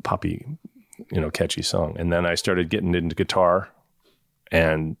 Poppy, catchy song. And then I started getting into guitar.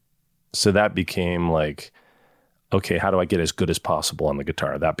 And so that became like, okay, how do I get as good as possible on the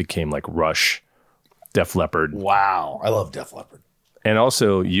guitar? That became like Rush, Def Leppard. Wow. I love Def Leppard. And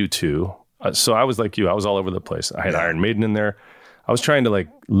also U2. So I was like you, I was all over the place. I had Iron Maiden in there. I was trying to like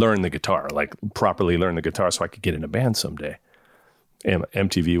learn the guitar, like properly learn the guitar so I could get in a band someday. And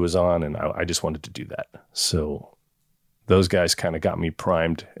MTV was on and I just wanted to do that. So those guys kind of got me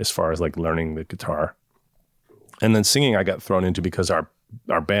primed as far as like learning the guitar. And then singing I got thrown into because our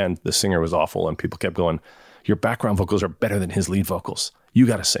band, the singer was awful and people kept going, your background vocals are better than his lead vocals. You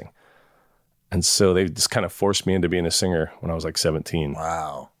got to sing. And so they just kind of forced me into being a singer when I was like 17.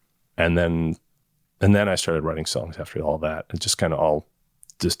 Wow. And then I started writing songs after all that. It just kind of all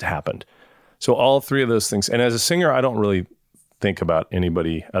just happened. So all three of those things. And as a singer, I don't really think about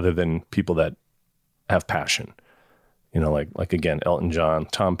anybody other than people that have passion. Like again, Elton John,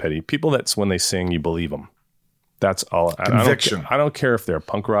 Tom Petty, people that's when they sing, you believe them. That's all. Conviction. I don't care if they're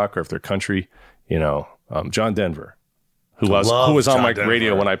punk rock or if they're country, John Denver, who was on my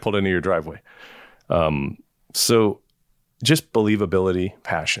radio when I pulled into your driveway. So just believability,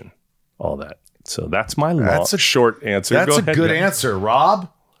 passion, all that. So that's my That's a short answer. That's a good answer,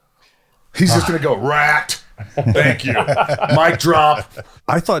 Rob. He's just going to go rat. Thank you. Mic drop.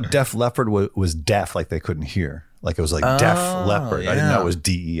 I thought Def Leppard was deaf, like they couldn't hear. Like it was like Def Leppard. Yeah. I didn't know it was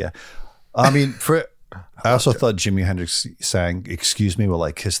DE. I mean, I also thought Jimi Hendrix sang "Excuse Me While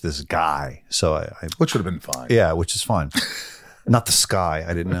I Kiss This Guy," so I Which would have been fine. Yeah, which is fine. Not the sky.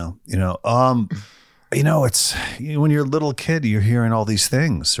 I didn't know. It's when you're a little kid, you're hearing all these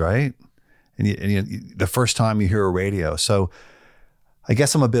things, right? And you, the first time you hear a radio. So I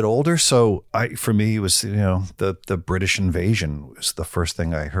guess I'm a bit older. So for me, it was the British invasion was the first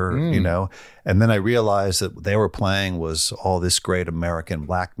thing I heard. And then I realized that what they were playing was all this great American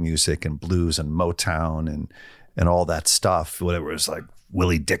black music and blues and Motown and all that stuff. Whatever it was like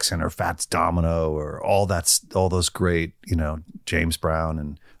Willie Dixon or Fats Domino or all those great James Brown.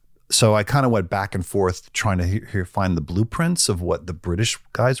 And so I kind of went back and forth trying to find the blueprints of what the British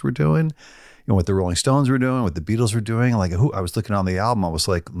guys were doing. What the Rolling Stones were doing, what the Beatles were doing. Like I was looking on the album, I was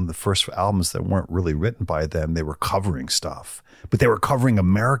like, the first albums that weren't really written by them, they were covering stuff, but they were covering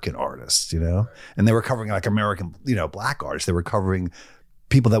American artists, and they were covering like American, black artists. They were covering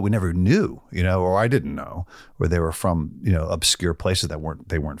people that we never knew, or I didn't know, or they were from, obscure places that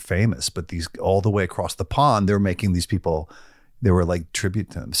weren't famous, but these all the way across the pond, they're making these people, they were like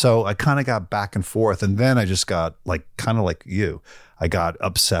tribute to them. So I kind of got back and forth. And then I just got like, kind of like you, I got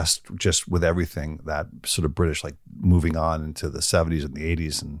obsessed just with everything that sort of British, like moving on into the 70s and the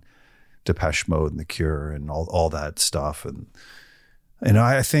 80s and Depeche Mode and The Cure and all that stuff. And,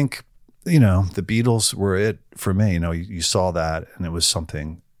 I think, the Beatles were it for me. You saw that and it was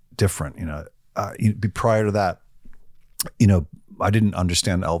something different. Prior to that, I didn't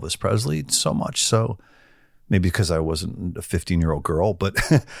understand Elvis Presley so much. So maybe because I wasn't a 15-year-old girl, but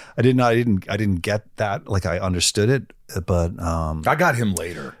I didn't get that. Like I understood it, but I got him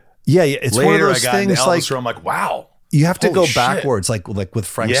later. Yeah, it's later, one of those things. Like I'm like, wow. You have to Holy go backwards, like with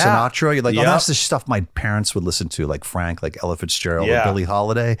Frank Sinatra. You're like, oh, that's the stuff my parents would listen to, like Frank, like Ella Fitzgerald, or Billie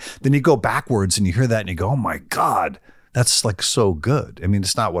Holiday. Then you go backwards and you hear that and you go, oh my God, that's like so good. I mean,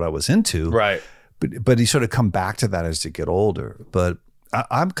 it's not what I was into, right? But you sort of come back to that as you get older. But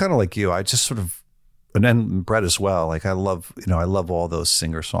I'm kind of like you. I just sort of, and then Bret as well. Like I love all those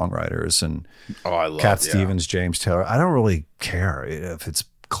singer songwriters and Cat Stevens, James Taylor. I don't really care if it's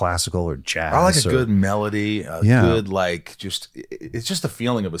classical or jazz. I like a good melody, good it's just the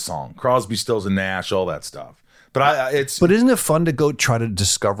feeling of a song. Crosby, Stills and Nash, all that stuff. But But isn't it fun to go try to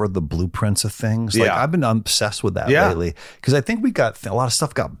discover the blueprints of things? Like I've been obsessed with that lately because I think we got a lot of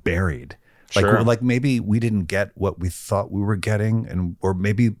stuff got buried. Like maybe we didn't get what we thought we were getting, or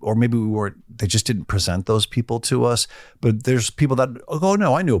maybe we weren't. They just didn't present those people to us. But there's people that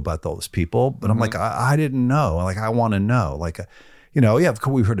no, I knew about those people, but I'm like I didn't know. Like I want to know. Like. Of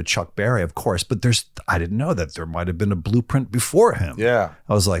course we heard of Chuck Berry, of course, but I didn't know that there might have been a blueprint before him. Yeah.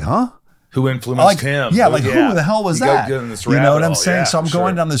 I was like, huh? Who influenced him? Yeah, who the hell was that? Go in this you know what I'm hole. saying? Yeah, so I'm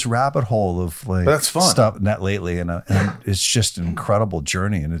going down this rabbit hole of like that's fun. Stuff net lately, and it's just an incredible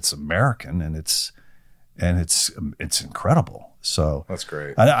journey, and it's American, and it's incredible. So that's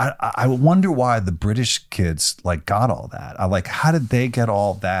great. I wonder why the British kids like got all that. I like, how did they get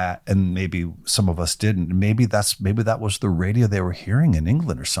all that? And maybe some of us didn't. Maybe that was the radio they were hearing in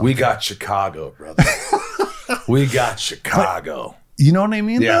England or something. We got Chicago, brother. We got Chicago. But, you know what I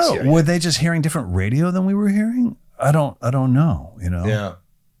mean? Yes, though? Were they just hearing different radio than we were hearing? I don't know. Yeah,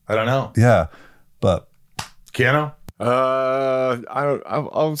 I don't know. Yeah, but Keanu.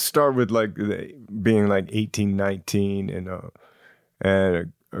 I'll start with like being like 18, 19 and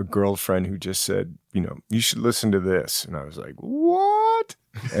a girlfriend who just said, you should listen to this. And I was like, what?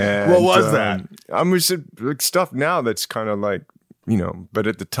 And, what was that? I'm just like stuff now that's kind of like, but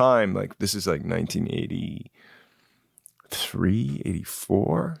at the time, like this is like 1983,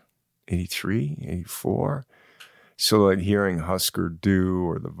 84, 83, 84. So like hearing Husker Du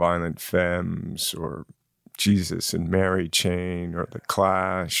or the Violent Femmes or Jesus and Mary Chain or The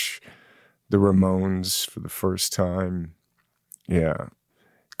Clash, the Ramones for the first time. Yeah.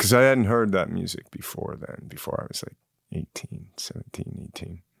 Because I hadn't heard that music before I was like 17,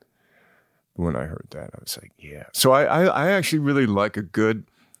 18. But when I heard that, I was like, yeah. So I actually really like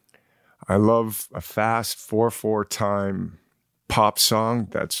I love a fast 4/4 time pop song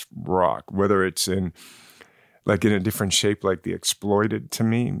that's rock, whether it's in a different shape, like The Exploited to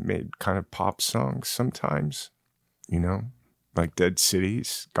me made kind of pop songs sometimes, like Dead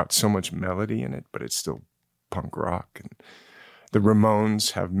Cities got so much melody in it, but it's still punk rock. And the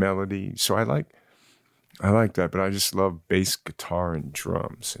Ramones have melody. So I like that, but I just love bass guitar and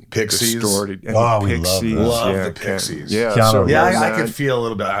drums and Pixies. Distorted. And we love the Pixies. Yeah. I could feel a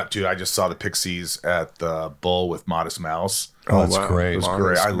little bit, dude. I just saw the Pixies at the Bull with Modest Mouse. Oh, that's great. It was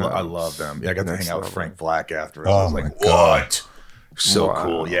great. I love them. Yeah, I got to hang out with Frank Black afterwards. Oh, I was like, what? So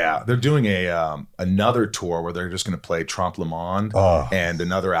cool. Yeah. They're doing another tour where they're just going to play Trompe Le Monde and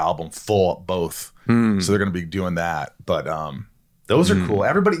another album full both. So they're going to be doing that. But those are cool.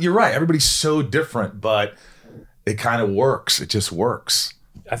 You're right. Everybody's so different, but it kind of works. It just works.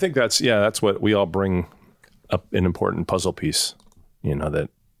 I think that's what we all bring up, an important puzzle piece, that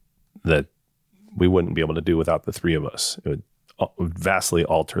we wouldn't be able to do without the three of us. It would vastly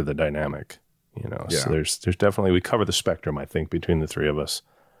alter the dynamic, So there's definitely, we cover the spectrum, I think, between the three of us.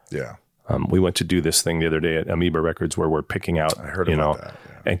 Yeah. We went to do this thing the other day at Amoeba Records where we're picking out, I heard about that.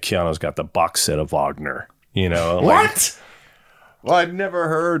 Yeah. And Keanu's got the box set of Wagner, What? Well, I'd never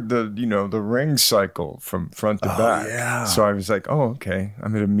heard the ring cycle from front to back. Yeah. So I was like, oh, okay.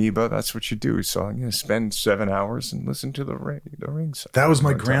 I'm at Amoeba. That's what you do. So I'm going to spend 7 hours and listen to the ring cycle. That was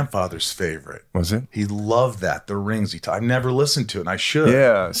my grandfather's favorite. Was it? He loved that. The rings. I've never listened to it, and I should.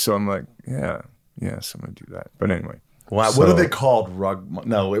 Yeah. So I'm like, yeah. So I'm going to do that. But anyway. Wow. What are they called?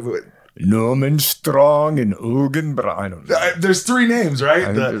 Norman Strong and Eugen Bret. I don't know. There's 3 names, right? I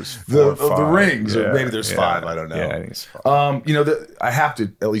think there's 4 the or 5. the rings, or Yeah, maybe there's yeah. 5. I don't know. Yeah, I think it's 5. You know, I have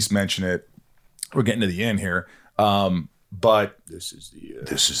to at least mention it. We're getting to the end here, but this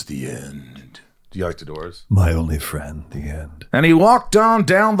is the end. Do you like the Doors? My only friend, the end. And he walked on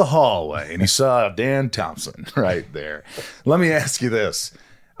down the hallway, and he saw Dan Thompson right there. Let me ask you this.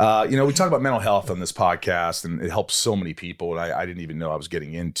 You know, we talk about mental health on this podcast, and it helps so many people, and I didn't even know I was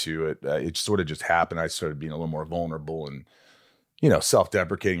getting into it. It sort of just happened. I started being a little more vulnerable and, you know,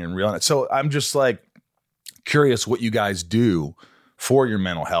 self-deprecating and real. So I'm just like curious what you guys do for your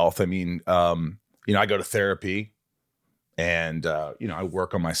mental health. I mean, you know, I go to therapy, and you know, I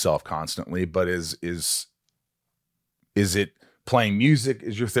work on myself constantly. But is it playing music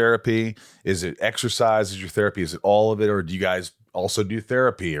is your therapy? Is it exercise is your therapy? Is it all of it, or do you guys also do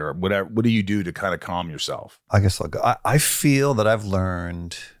therapy, or whatever? What do you do to kind of calm yourself? I guess I feel that I've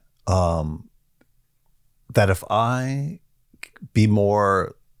learned that if I be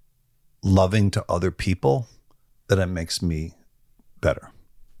more loving to other people, that it makes me better.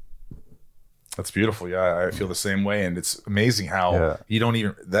 That's beautiful. Yeah, I feel the same way, and it's amazing how you don't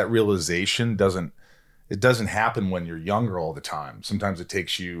even that realization doesn't happen when you're younger all the time. Sometimes it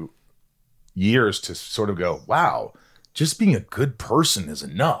takes you years to sort of go, wow, just being a good person is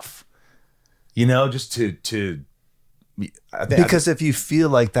enough. You know, just to because if you feel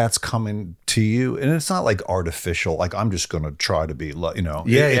like that's coming to you, and it's not like artificial, like I'm just going to try to be, you know,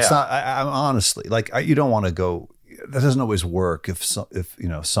 it's not. I'm honestly like you don't want to go. That doesn't always work. If you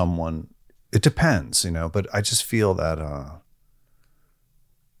know someone, it depends, you know. But I just feel that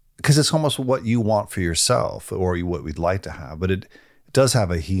because it's almost what you want for yourself, or what we'd like to have. But it does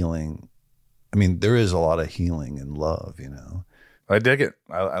have a healing. I mean, there is a lot of healing in love, you know. I dig it.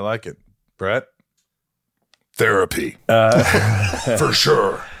 I like it. Bret? Therapy. For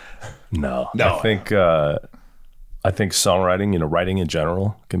sure. No. I think songwriting, you know, writing in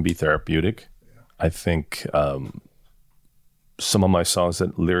general can be therapeutic. I think some of my songs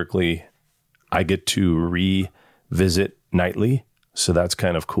that lyrically I get to revisit nightly. So that's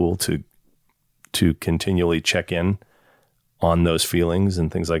kind of cool to continually check in on those feelings and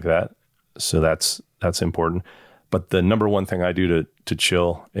things like that. So that's important. But the number one thing I do to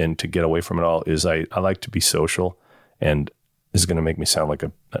chill and to get away from it all is I like to be social. And this is going to make me sound like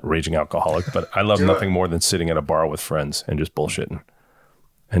a raging alcoholic, but I love nothing more than sitting at a bar with friends and just bullshitting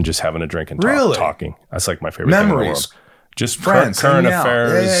and just having a drink and talking. That's like my favorite thing in the world. Just friends, current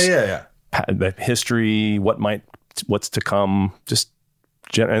affairs, the history, what's to come,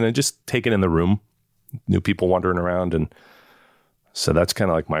 and then just take it in the room, new people wandering around. And so that's kind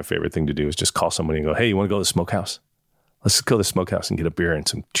of like my favorite thing to do is just call somebody and go, hey, you want to go to the smokehouse? Let's go to the smokehouse and get a beer and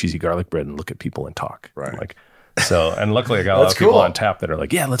some cheesy garlic bread and look at people and talk. Right. Like, so, and luckily I got a lot of people on tap that are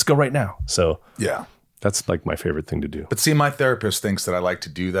like, yeah, let's go right now. So yeah, that's like my favorite thing to do. But see, my therapist thinks that I like to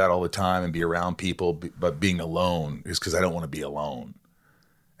do that all the time and be around people, but being alone is because I don't want to be alone.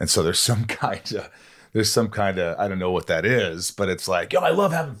 And so there's some kind of, I don't know what that is, but it's like, yo, I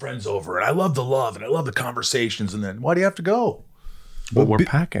love having friends over and I love the love and I love the conversations. And then why do you have to go? Well, we're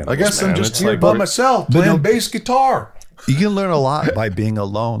packing. I guess I'm just here by myself playing bass guitar. You can learn a lot by being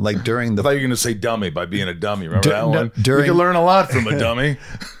alone. Like during the, I thought you were going to say dummy by being a dummy. Remember that one? You can learn a lot from a dummy.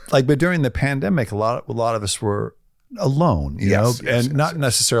 Like, but during the pandemic, a lot of us were alone, you know, and not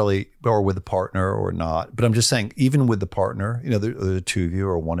necessarily or with a partner or not. But I'm just saying, even with the partner, you know, the two of you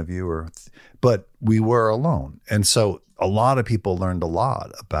or one of you, but we were alone, and so a lot of people learned a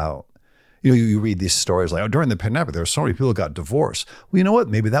lot about. You know, you read these stories like, oh, during the pandemic, there were so many people who got divorced. Well, you know what?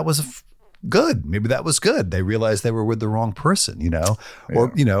 Maybe that was good. Maybe that was good. They realized they were with the wrong person, you know,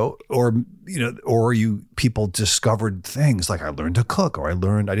 or people discovered things like I learned to cook, or I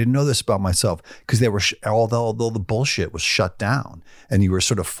didn't know this about myself, because they were, although the bullshit was shut down and you were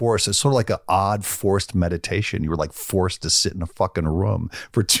sort of forced, it's sort of like an odd forced meditation. You were like forced to sit in a fucking room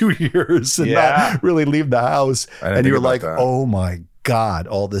for 2 years and not really leave the house. And you were like, oh my God,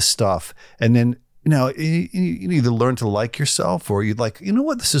 all this stuff. And then, you know, you either learn to like yourself, or you'd like, you know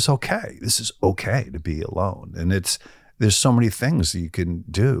what, this is okay. This is okay to be alone. And there's so many things that you can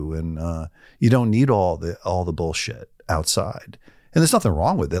do, and you don't need all the bullshit outside. And there's nothing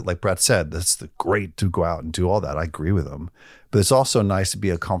wrong with it. Like Bret said, that's great to go out and do all that. I agree with him. But it's also nice to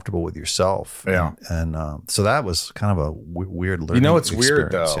be comfortable with yourself. Yeah. And so that was kind of a weird learning. You know what's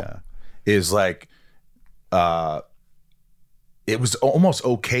experience. weird though, is like, it was almost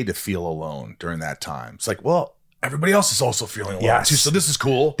okay to feel alone during that time. It's like, well, everybody else is also feeling alone too, so this is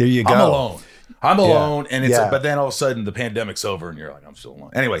cool. There you go. I'm alone, and it's but then all of a sudden the pandemic's over, and you're like, I'm still alone.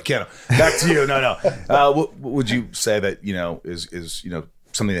 Anyway, Keanu, back to you. No. What would you say that, you know, is you know,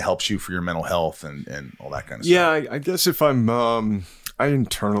 something that helps you for your mental health and all that kind of stuff? Yeah, I guess if I'm, I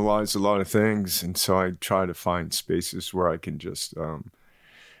internalize a lot of things. And so I try to find spaces where I can just, and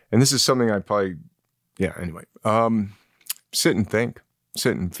this is something I probably, anyway, sit and think,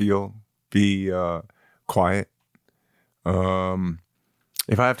 sit and feel, be quiet.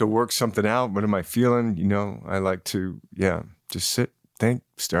 If I have to work something out, what am I feeling? You know, I like to, just sit, think,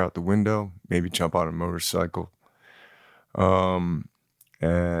 stare out the window, maybe jump on a motorcycle.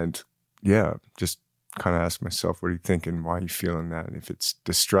 And just kind of ask myself, what are you thinking? Why are you feeling that? And if it's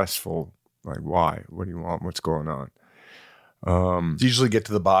distressful, like why? What do you want? What's going on? Do you usually get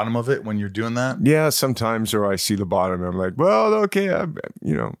to the bottom of it when you're doing that? Yeah, sometimes, or I see the bottom and I'm like, well, okay,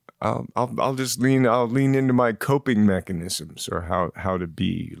 I'll just lean into my coping mechanisms or how to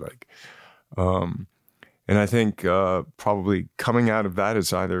be like, and I think probably coming out of that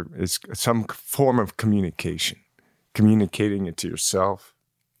is it's some form of communicating it to yourself,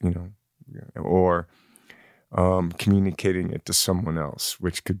 or communicating it to someone else,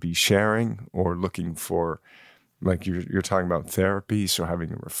 which could be sharing or looking for, like you're talking about therapy, so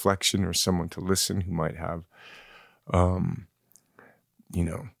having a reflection or someone to listen who might have,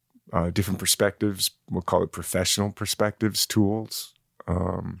 different perspectives. We'll call it professional perspectives, tools.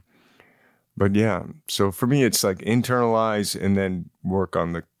 But yeah, so for me, it's like internalize and then work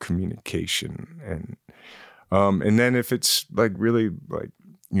on the communication. And then if it's like really like,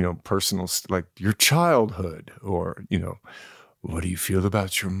 personal, like your childhood or, what do you feel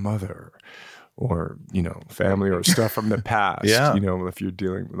about your mother or, family or stuff from the past, if you're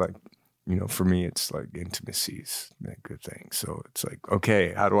dealing with like, for me, it's like intimacies, a good thing. So it's like,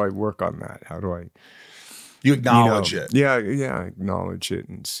 okay, how do I work on that? How do I... You acknowledge it. Yeah, acknowledge it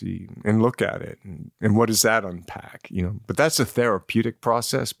and see and look at it. And what does that unpack, But that's a therapeutic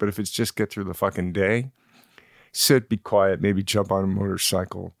process. But if it's just get through the fucking day, sit, be quiet, maybe jump on a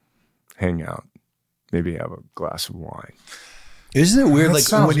motorcycle, hang out, maybe have a glass of wine. Isn't it weird,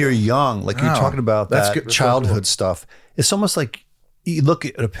 like when you're young, like you're talking about that good. childhood stuff, it's almost like you look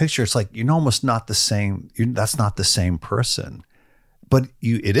at a picture, it's like you're almost not the same, that's not the same person. But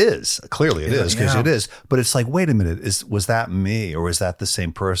it is. Clearly it is, because it is. But it's like, wait a minute, was that me or was that the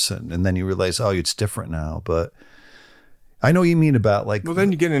same person? And then you realize, oh, it's different now. But I know what you mean about like... Well,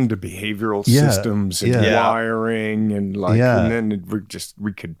 then you get into behavioral systems and wiring and like, and then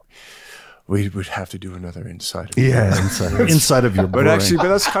we would have to do another inside of inside of your brain. But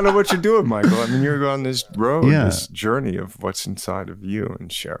that's kind of what you're doing, Michael. I mean, you're on this road, this journey of what's inside of you and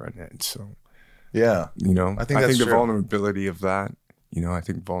sharing it. So, I think the vulnerability of that, I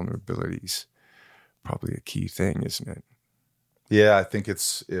think vulnerability is probably a key thing, isn't it? Yeah, I think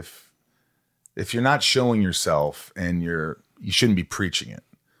it's if you're not showing yourself and you shouldn't be preaching it.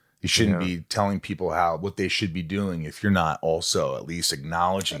 You shouldn't be telling people what they should be doing if you're not also at least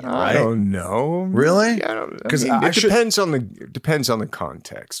acknowledging it, right? I don't know. Really? Because it depends on the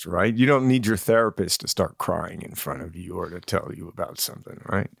context, right? You don't need your therapist to start crying in front of you or to tell you about something,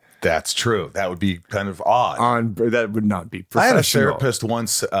 right? That's true. That would be kind of odd. That would not be professional. I had a therapist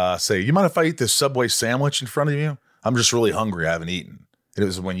once say, "You mind if I eat this Subway sandwich in front of you? I'm just really hungry. I haven't eaten." It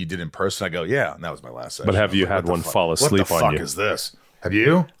was when you did in person. I go, "Yeah," and that was my last session. But have you had one fall asleep on you? What the fuck is this? Have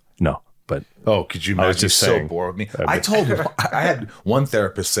you? No, but could you imagine? I was just so bored with me. I told him, I had one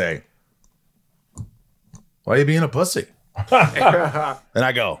therapist say, "Why are you being a pussy?" And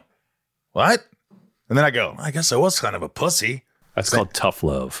I go, "What?" And then I go, "I guess I was kind of a pussy." That's called tough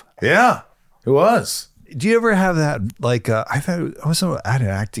love. Yeah, it was. Do you ever have that? Like, I had an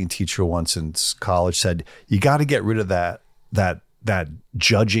acting teacher once in college said, you got to get rid of that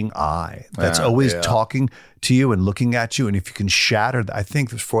judging eye that's always talking to you and looking at you. And if you can shatter that, I think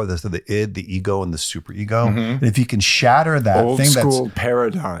there's the id, the ego, and the superego. And if you can shatter that old thing, school that's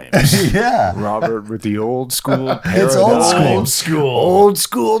paradigms. Robert with the old school paradigms. It's old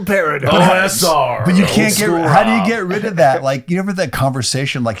school paradigms. OSR. But you can't how do you get rid of that? Like, you ever that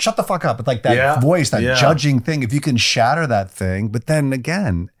conversation, like, shut the fuck up. It's like that voice, that judging thing. If you can shatter that thing, but then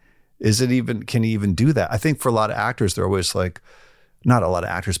again, can you even do that? I think for a lot of actors, they're always like, not a lot of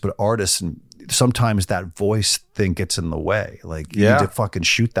actors, but artists, and sometimes that voice thing gets in the way. Like, you need to fucking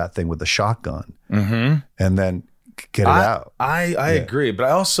shoot that thing with a shotgun and then get it out. I agree, but I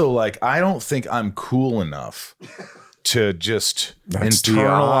also I don't think I'm cool enough to just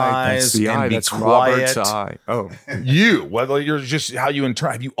internalize and be quiet. Robert's eye. Oh, whether you're just how you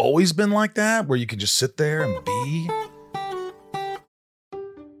interact. Have you always been like that, where you can just sit there and be?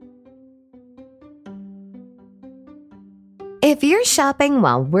 If you're shopping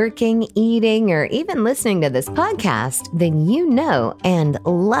while working, eating, or even listening to this podcast, then you know and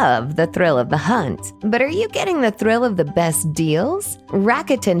love the thrill of the hunt. But are you getting the thrill of the best deals?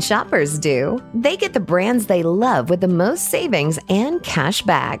 Rakuten shoppers do. They get the brands they love with the most savings and cash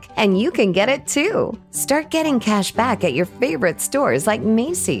back. And you can get it too. Start getting cash back at your favorite stores like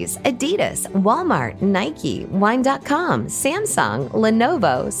Macy's, Adidas, Walmart, Nike, Wine.com, Samsung,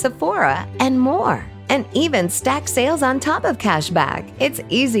 Lenovo, Sephora, and more. And even stack sales on top of cashback. It's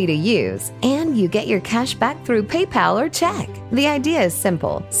easy to use, and you get your cash back through PayPal or check. The idea is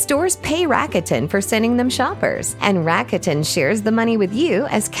simple. Stores pay Rakuten for sending them shoppers, and Rakuten shares the money with you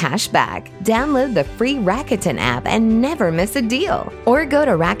as cash back. Download the free Rakuten app and never miss a deal. Or go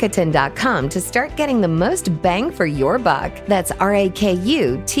to Rakuten.com to start getting the most bang for your buck. That's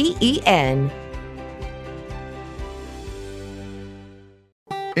RAKUTEN.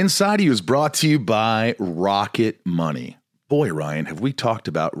 Inside of You is brought to you by Rocket Money. Boy, Ryan, have we talked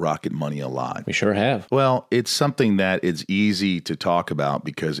about Rocket Money a lot? We sure have. Well, it's something that it's easy to talk about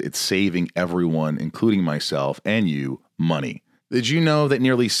because it's saving everyone, including myself and you, money. Did you know that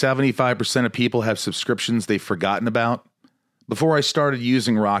nearly 75% of people have subscriptions they've forgotten about? Before I started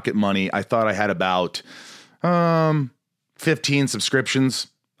using Rocket Money, I thought I had about 15 subscriptions.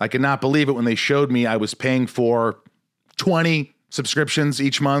 I could not believe it when they showed me I was paying for 20 subscriptions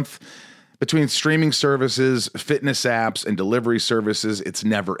each month. Between streaming services, fitness apps, and delivery services, it's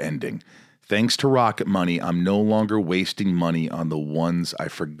never ending. Thanks to Rocket Money, I'm no longer wasting money on the ones I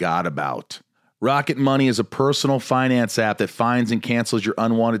forgot about. Rocket Money is a personal finance app that finds and cancels your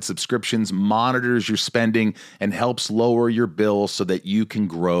unwanted subscriptions, monitors your spending, and helps lower your bills so that you can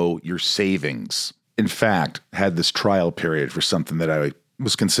grow your savings. In fact, had this trial period for something that I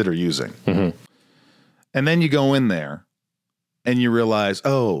was consider using. Mm-hmm. And then you go in there, and you realize,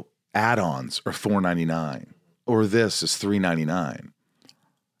 oh, add-ons are $4.99, or this is $3.99.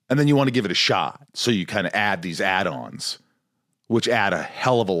 And then you want to give it a shot. So you kind of add these add-ons, which add a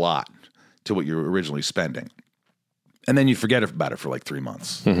hell of a lot to what you're originally spending. And then you forget about it for like 3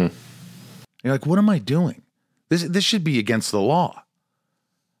 months. Mm-hmm. You're like, what am I doing? This should be against the law.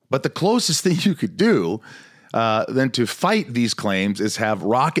 But the closest thing you could do than to fight these claims is have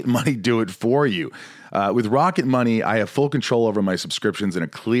Rocket Money do it for you. With Rocket Money, I have full control over my subscriptions and a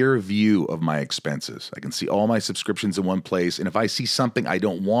clear view of my expenses. I can see all my subscriptions in one place, and if I see something I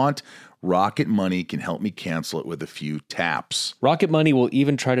don't want, Rocket Money can help me cancel it with a few taps. Rocket Money will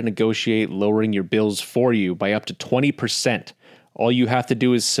even try to negotiate lowering your bills for you by up to 20%. All you have to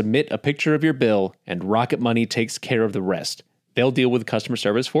do is submit a picture of your bill, and Rocket Money takes care of the rest. They'll deal with customer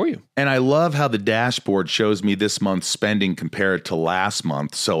service for you. And I love how the dashboard shows me this month's spending compared to last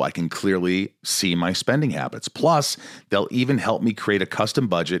month, so I can clearly see my spending habits. Plus, they'll even help me create a custom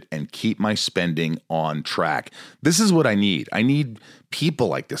budget and keep my spending on track. This is what I need. I need people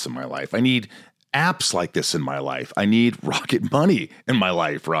like this in my life. I need apps like this in my life. I need Rocket Money in my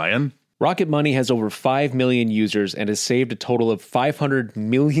life, Ryan. Rocket Money has over 5 million users and has saved a total of $500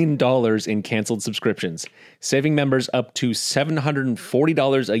 million in canceled subscriptions, saving members up to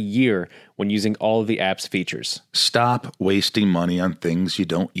 $740 a year when using all of the app's features. Stop wasting money on things you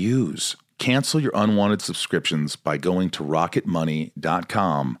don't use. Cancel your unwanted subscriptions by going to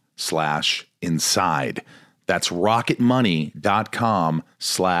rocketmoney.com/inside. That's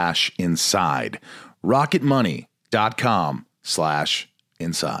rocketmoney.com/inside.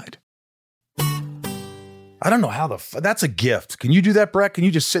 rocketmoney.com/inside. I don't know how that's a gift. Can you do that, Bret? Can you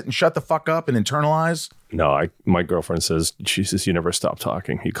just sit and shut the fuck up and internalize? No, my girlfriend says, she says, you never stop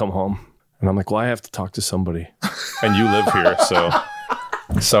talking. You come home. And I'm like, well, I have to talk to somebody. And you live here, so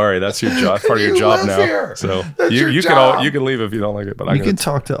sorry, that's your job, part of your job now. Here. So you can leave if you don't like it. But you can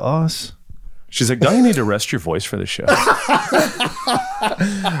talk to us. She's like, don't you need to rest your voice for the show?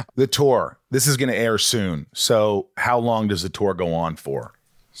 The tour. This is going to air soon. So how long does the tour go on for?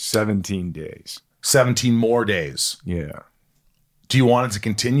 17 days. 17 more days. Yeah. Do you want it to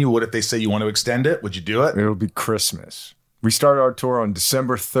continue? What if they say you want to extend it? Would you do it? It'll be Christmas. We start our tour on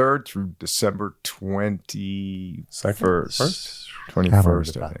December 3rd through December 21st,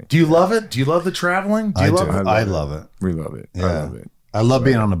 I think. Do you love it? Do you love the traveling? I love it. We love it. Yeah. I love it. I love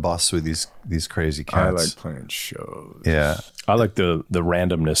being on the bus with these crazy cats. I like playing shows. Yeah. I like the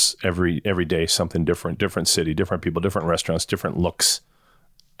randomness every day, something different city, different people, different restaurants, different looks.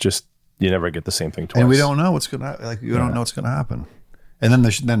 Just you never get the same thing twice. And we don't know what's going to don't know what's going to happen. And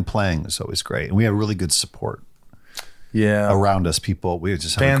then playing is always great. And we have really good support. Yeah. Around us, people. We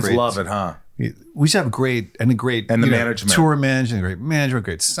just have fans love it, huh? We just have great the management, tour management, great management,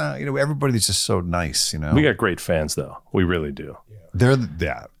 great sound. Everybody's just so nice. We got great fans though. We really do.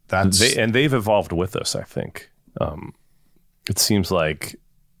 They've evolved with us, I think. it seems like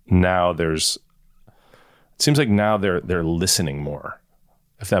now they're listening more,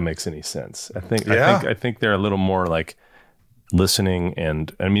 if that makes any sense. I think they're a little more like listening,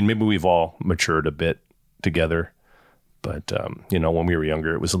 and I mean, maybe we've all matured a bit together, but when we were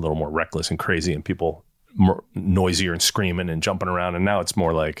younger, it was a little more reckless and crazy, and people more noisier and screaming and jumping around. And now it's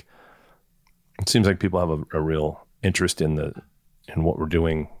more like, it seems like people have a real interest in what we're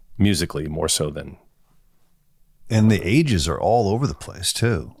doing musically, more so than. And the ages are all over the place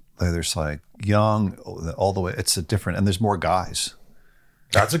too. There's like young all the way. It's a different, and there's more guys.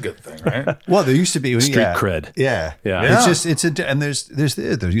 That's a good thing, right? Well, there used to be street cred. Yeah. And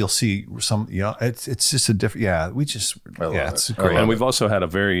there's you'll see some, it's just a different, it's great. And we've also had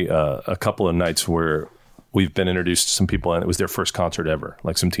a couple of nights where we've been introduced to some people and it was their first concert ever,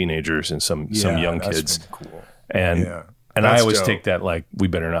 like some teenagers and some young kids. Cool. And I always take that like, we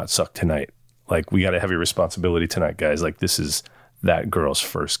better not suck tonight. Like, we got a heavy responsibility tonight, guys. Like, this is that girl's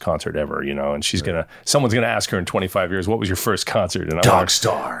first concert ever, and someone's gonna ask her in 25 years, what was your first concert? And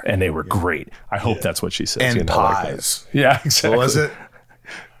DOGSTAR. And they were great. I hope that's what she says. And pies. Like yeah, exactly. What was it?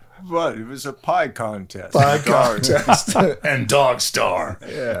 What? It was a pie contest. And DOGSTAR.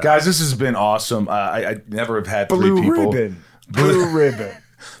 Yeah. Guys, this has been awesome. I never have had Blue three people. Blue ribbon.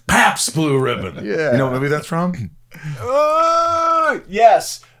 Pabst Blue Ribbon. Yeah. You know what movie that's from?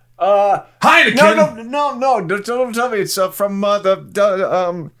 Yes. Heineken. No! Don't tell me it's from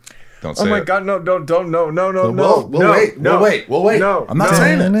the. Don't say oh my it. God! No! We'll wait. No, I'm not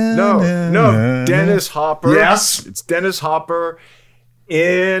saying it. No. Dennis Hopper. Yes, it's Dennis Hopper.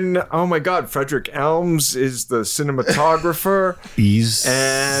 Oh my God! Frederick Elms is the cinematographer.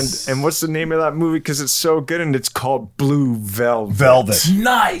 And what's the name of that movie? Because it's so good, and it's called Blue Velvet.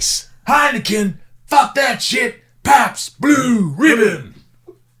 Nice. Heineken. Fuck that shit. Pabst Blue Ribbon.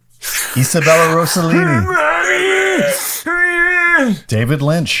 Isabella Rossellini. David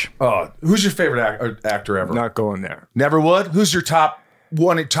Lynch. Oh, who's your favorite actor ever? Not going there. Never would. Who's your top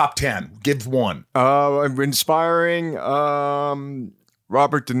 10? Give one. Inspiring.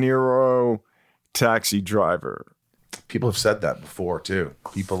 Robert De Niro, Taxi Driver. People have said that before too.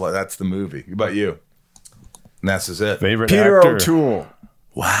 That's the movie. What about you? And that's it. Favorite Peter actor. O'Toole.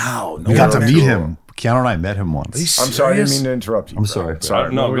 Wow. You got to meet him. Keanu and I met him once. I'm sorry, I didn't mean to interrupt you. I'm sorry.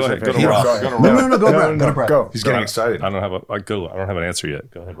 No, go ahead. Go to Rob. No, go Brett. Go. He's getting excited. I don't have an answer yet.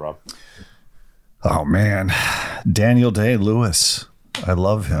 Go ahead, Rob. Oh man, Daniel Day-Lewis. I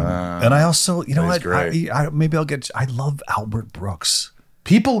love him, and I also, I love Albert Brooks.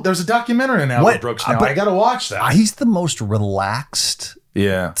 There's a documentary on Albert Brooks now. I got to watch that. He's the most relaxed.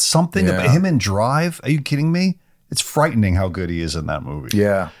 Yeah. Something about him in Drive. Are you kidding me? It's frightening how good he is in that movie.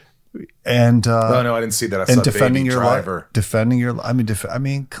 Yeah. And no, I didn't see that. I saw defending Baby your Driver. Defending your. I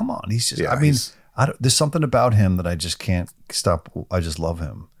mean, come on. He's just. There's something about him that I just can't stop. I just love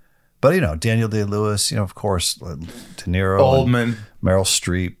him. But Daniel Day-Lewis. Of course, De Niro, Oldman, Meryl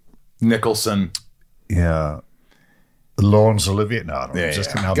Streep, Nicholson. Yeah. Laurence Olivier. No, I don't know.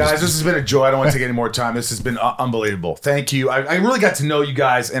 Just guys, this has been a joy. I don't want to take any more time. This has been unbelievable. Thank you. I really got to know you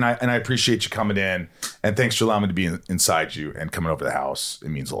guys, and I appreciate you coming in. And thanks for allowing me to be inside you and coming over to the house. It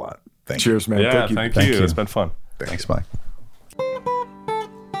means a lot. Thank you. Cheers, man. Yeah, thank you. It's been fun. Thanks, Mike.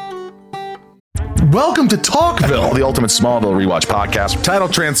 Welcome to Talkville, the ultimate Smallville rewatch podcast. Title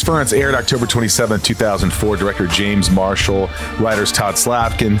Transference aired October 27, 2004. Director James Marshall, writers Todd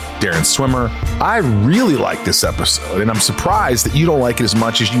Slavkin, Darren Swimmer. I really like this episode, and I'm surprised that you don't like it as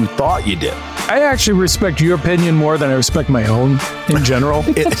much as you thought you did. I actually respect your opinion more than I respect my own in general.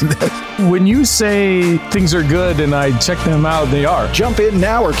 When you say things are good and I check them out, they are. Jump in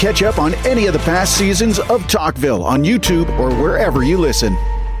now or catch up on any of the past seasons of Talkville on YouTube or wherever you listen.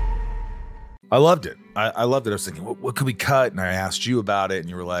 I loved it. I loved it. I was thinking, what could we cut? And I asked you about it, and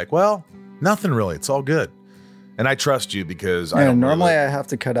you were like, well, nothing really. It's all good. And I trust you because I don't normally I have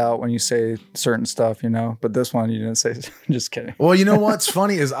to cut out when you say certain stuff, but this one you didn't say. Just kidding. Well, you know what's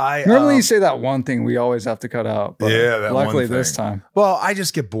funny is normally you say that one thing we always have to cut out. But that luckily one thing. This time. Well, I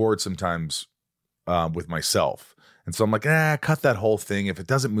just get bored sometimes with myself. And so I'm like, cut that whole thing. If it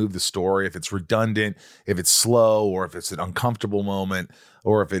doesn't move the story, if it's redundant, if it's slow, or if it's an uncomfortable moment,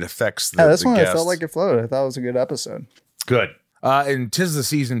 or if it affects the this one, guest. I felt like it flowed. I thought it was a good episode. Good. And 'tis the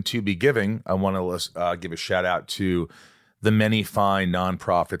season to be giving. I want to give a shout out to the many fine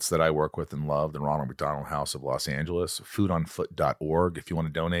nonprofits that I work with and love. The Ronald McDonald House of Los Angeles, foodonfoot.org if you want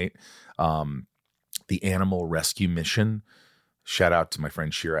to donate. The Animal Rescue Mission. Shout out to my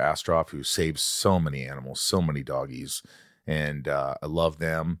friend Shira Astroff, who saves so many animals, so many doggies, and I love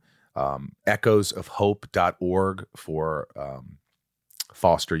them. Echoesofhope.org for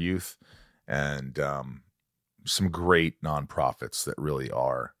foster youth, and some great nonprofits that really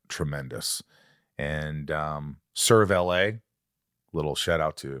are tremendous. And Serve LA, little shout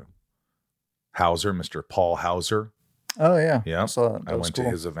out to Hauser, Mr. Paul Hauser. Oh, yeah. Yeah. I went to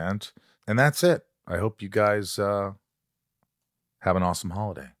his event. And that's it. I hope you guys have an awesome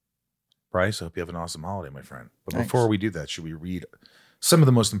holiday. Bryce, I hope you have an awesome holiday, my friend. But Thanks. Before we do that, should we read some of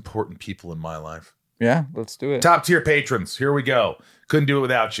the most important people in my life? Yeah, let's do it. Top tier patrons. Here we go. Couldn't do it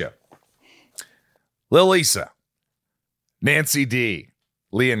without you. Lil Lisa, Nancy D,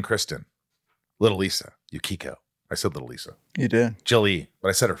 Leah and Kristen, Little Lisa, Yukiko. I said Little Lisa. You did. Jill E, but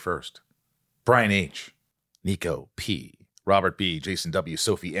I said her first. Brian H, Nico P, Robert B, Jason W,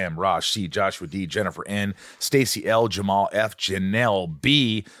 Sophie M, Raj C, Joshua D, Jennifer N, Stacy L, Jamal F, Janelle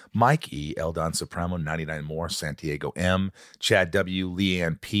B, Mike E, Eldon Soprano, 99 more, Santiago M, Chad W,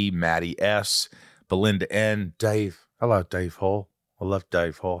 Leanne P, Maddie S, Belinda N, Dave. I love Dave Hole. I love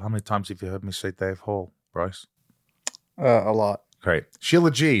Dave Hole. How many times have you heard me say Dave Hole, Bryce? A lot. Great.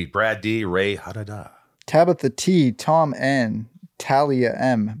 Sheila G, Brad D, Ray Hadada. Tabitha T, Tom N, Talia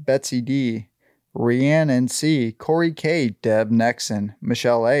M, Betsy D, Rhiannon C, Corey K, Deb Nexon,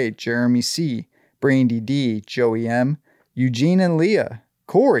 Michelle A, Jeremy C, Brandy D, Joey M, Eugene and Leah,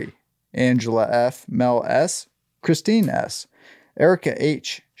 Corey, Angela F, Mel S, Christine S, Erica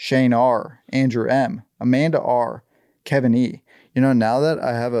H, Shane R, Andrew M, Amanda R, Kevin E. You know, now that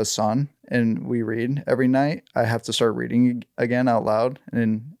I have a son and we read every night, I have to start reading again out loud,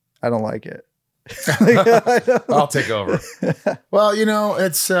 and I don't like it. I'll take over. Well, you know,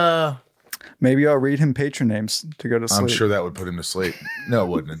 it's maybe I'll read him patron names to go to sleep. I'm sure that would put him to sleep. No, it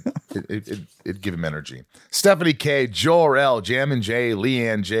wouldn't. It'd give him energy. Stephanie K, Joel L, Jammin J,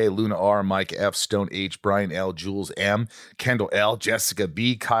 Leanne J, Luna R, Mike F, Stone H, Brian L, Jules M, Kendall L, Jessica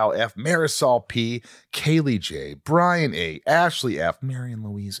B, Kyle F, Marisol P, Kaylee J, Brian A, Ashley F, Marion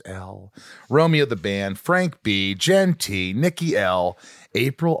Louise L, Romeo the Band, Frank B, Jen T, Nikki L,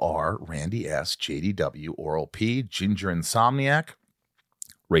 April R, Randy S, JDW, Oral P, Ginger Insomniac,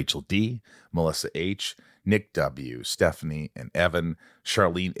 Rachel D, Melissa H, Nick W, Stephanie and Evan,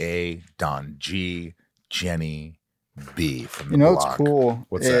 Charlene A, Don G, Jenny B from the block. What's cool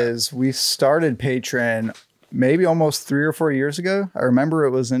is we started Patreon maybe almost 3 or 4 years ago. I remember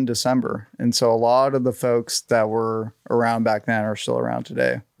it was in December. And so a lot of the folks that were around back then are still around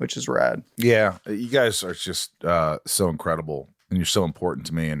today, which is rad. Yeah, you guys are just so incredible, and you're so important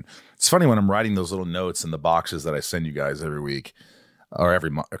to me. And it's funny when I'm writing those little notes in the boxes that I send you guys every week or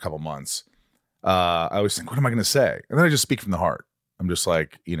a couple months. I always think, what am I going to say? And then I just speak from the heart. I'm just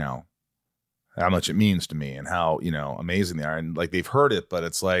like, you know, how much it means to me and how, you know, amazing they are. And like, they've heard it, but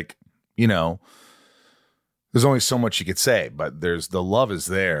it's like, you know, there's only so much you could say, but the love is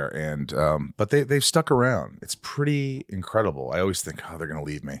there. And, but they've stuck around. It's pretty incredible. I always think, oh, they're going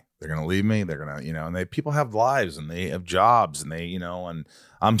to leave me. They're going to leave me. They're going to, you know, and people have lives and they have jobs and they, you know, and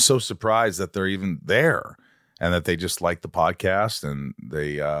I'm so surprised that they're even there. And that they just like the podcast and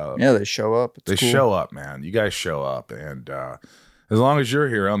they they show up. It's cool. Show up, man. You guys show up. And as long as you're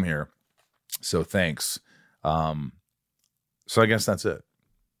here, I'm here. So thanks. So I guess that's it.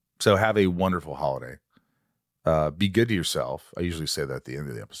 So have a wonderful holiday. Be good to yourself. I usually say that at the end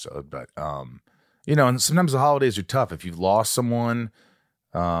of the episode, but you know, and sometimes the holidays are tough. If you've lost someone,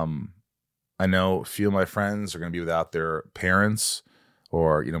 I know a few of my friends are going to be without their parents,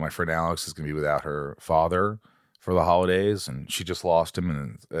 or, you know, my friend Alex is going to be without her father for the holidays, and she just lost him,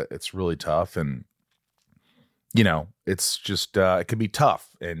 and it's really tough. And, you know, it's just, it can be tough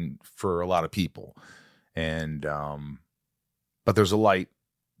and for a lot of people. And, but there's a light.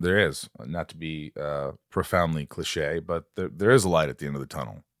 There is, not to be profoundly cliche, but there is a light at the end of the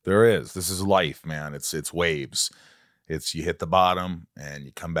tunnel. There is. This is life, man. It's waves. It's you hit the bottom and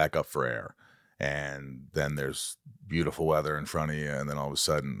you come back up for air. And then there's beautiful weather in front of you, and then all of a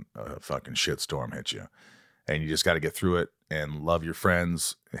sudden a fucking shitstorm hits you. And you just got to get through it and love your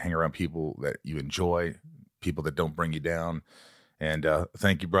friends, hang around people that you enjoy, people that don't bring you down. And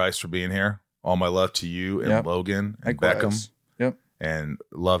thank you, Bryce, for being here. All my love to you and Logan and Beckham. Yep. And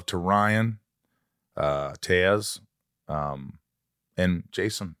love to Ryan, Taz, and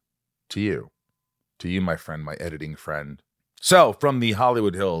Jason, to you, my friend, my editing friend. So from the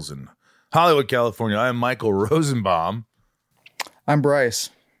Hollywood Hills in Hollywood, California, I am Michael Rosenbaum. I'm Bryce.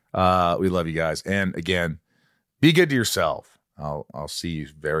 We love you guys. And again, be good to yourself. I'll see you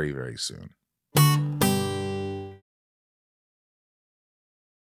very, very soon.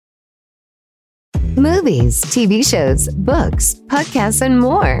 Movies, TV shows, books, podcasts, and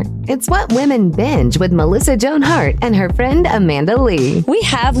more. It's What Women Binge with Melissa Joan Hart and her friend Amanda Lee. We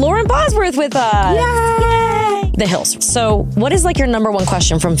have Lauren Bosworth with us. Yay! The Hills. So what is like your number one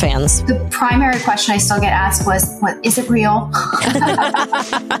question from fans? The primary question I still get asked was, "What is it real?"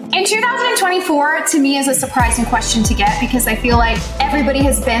 In 2024, to me, is a surprising question to get because I feel like everybody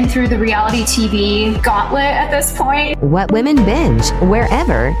has been through the reality TV gauntlet at this point. What Women Binge,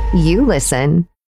 wherever you listen.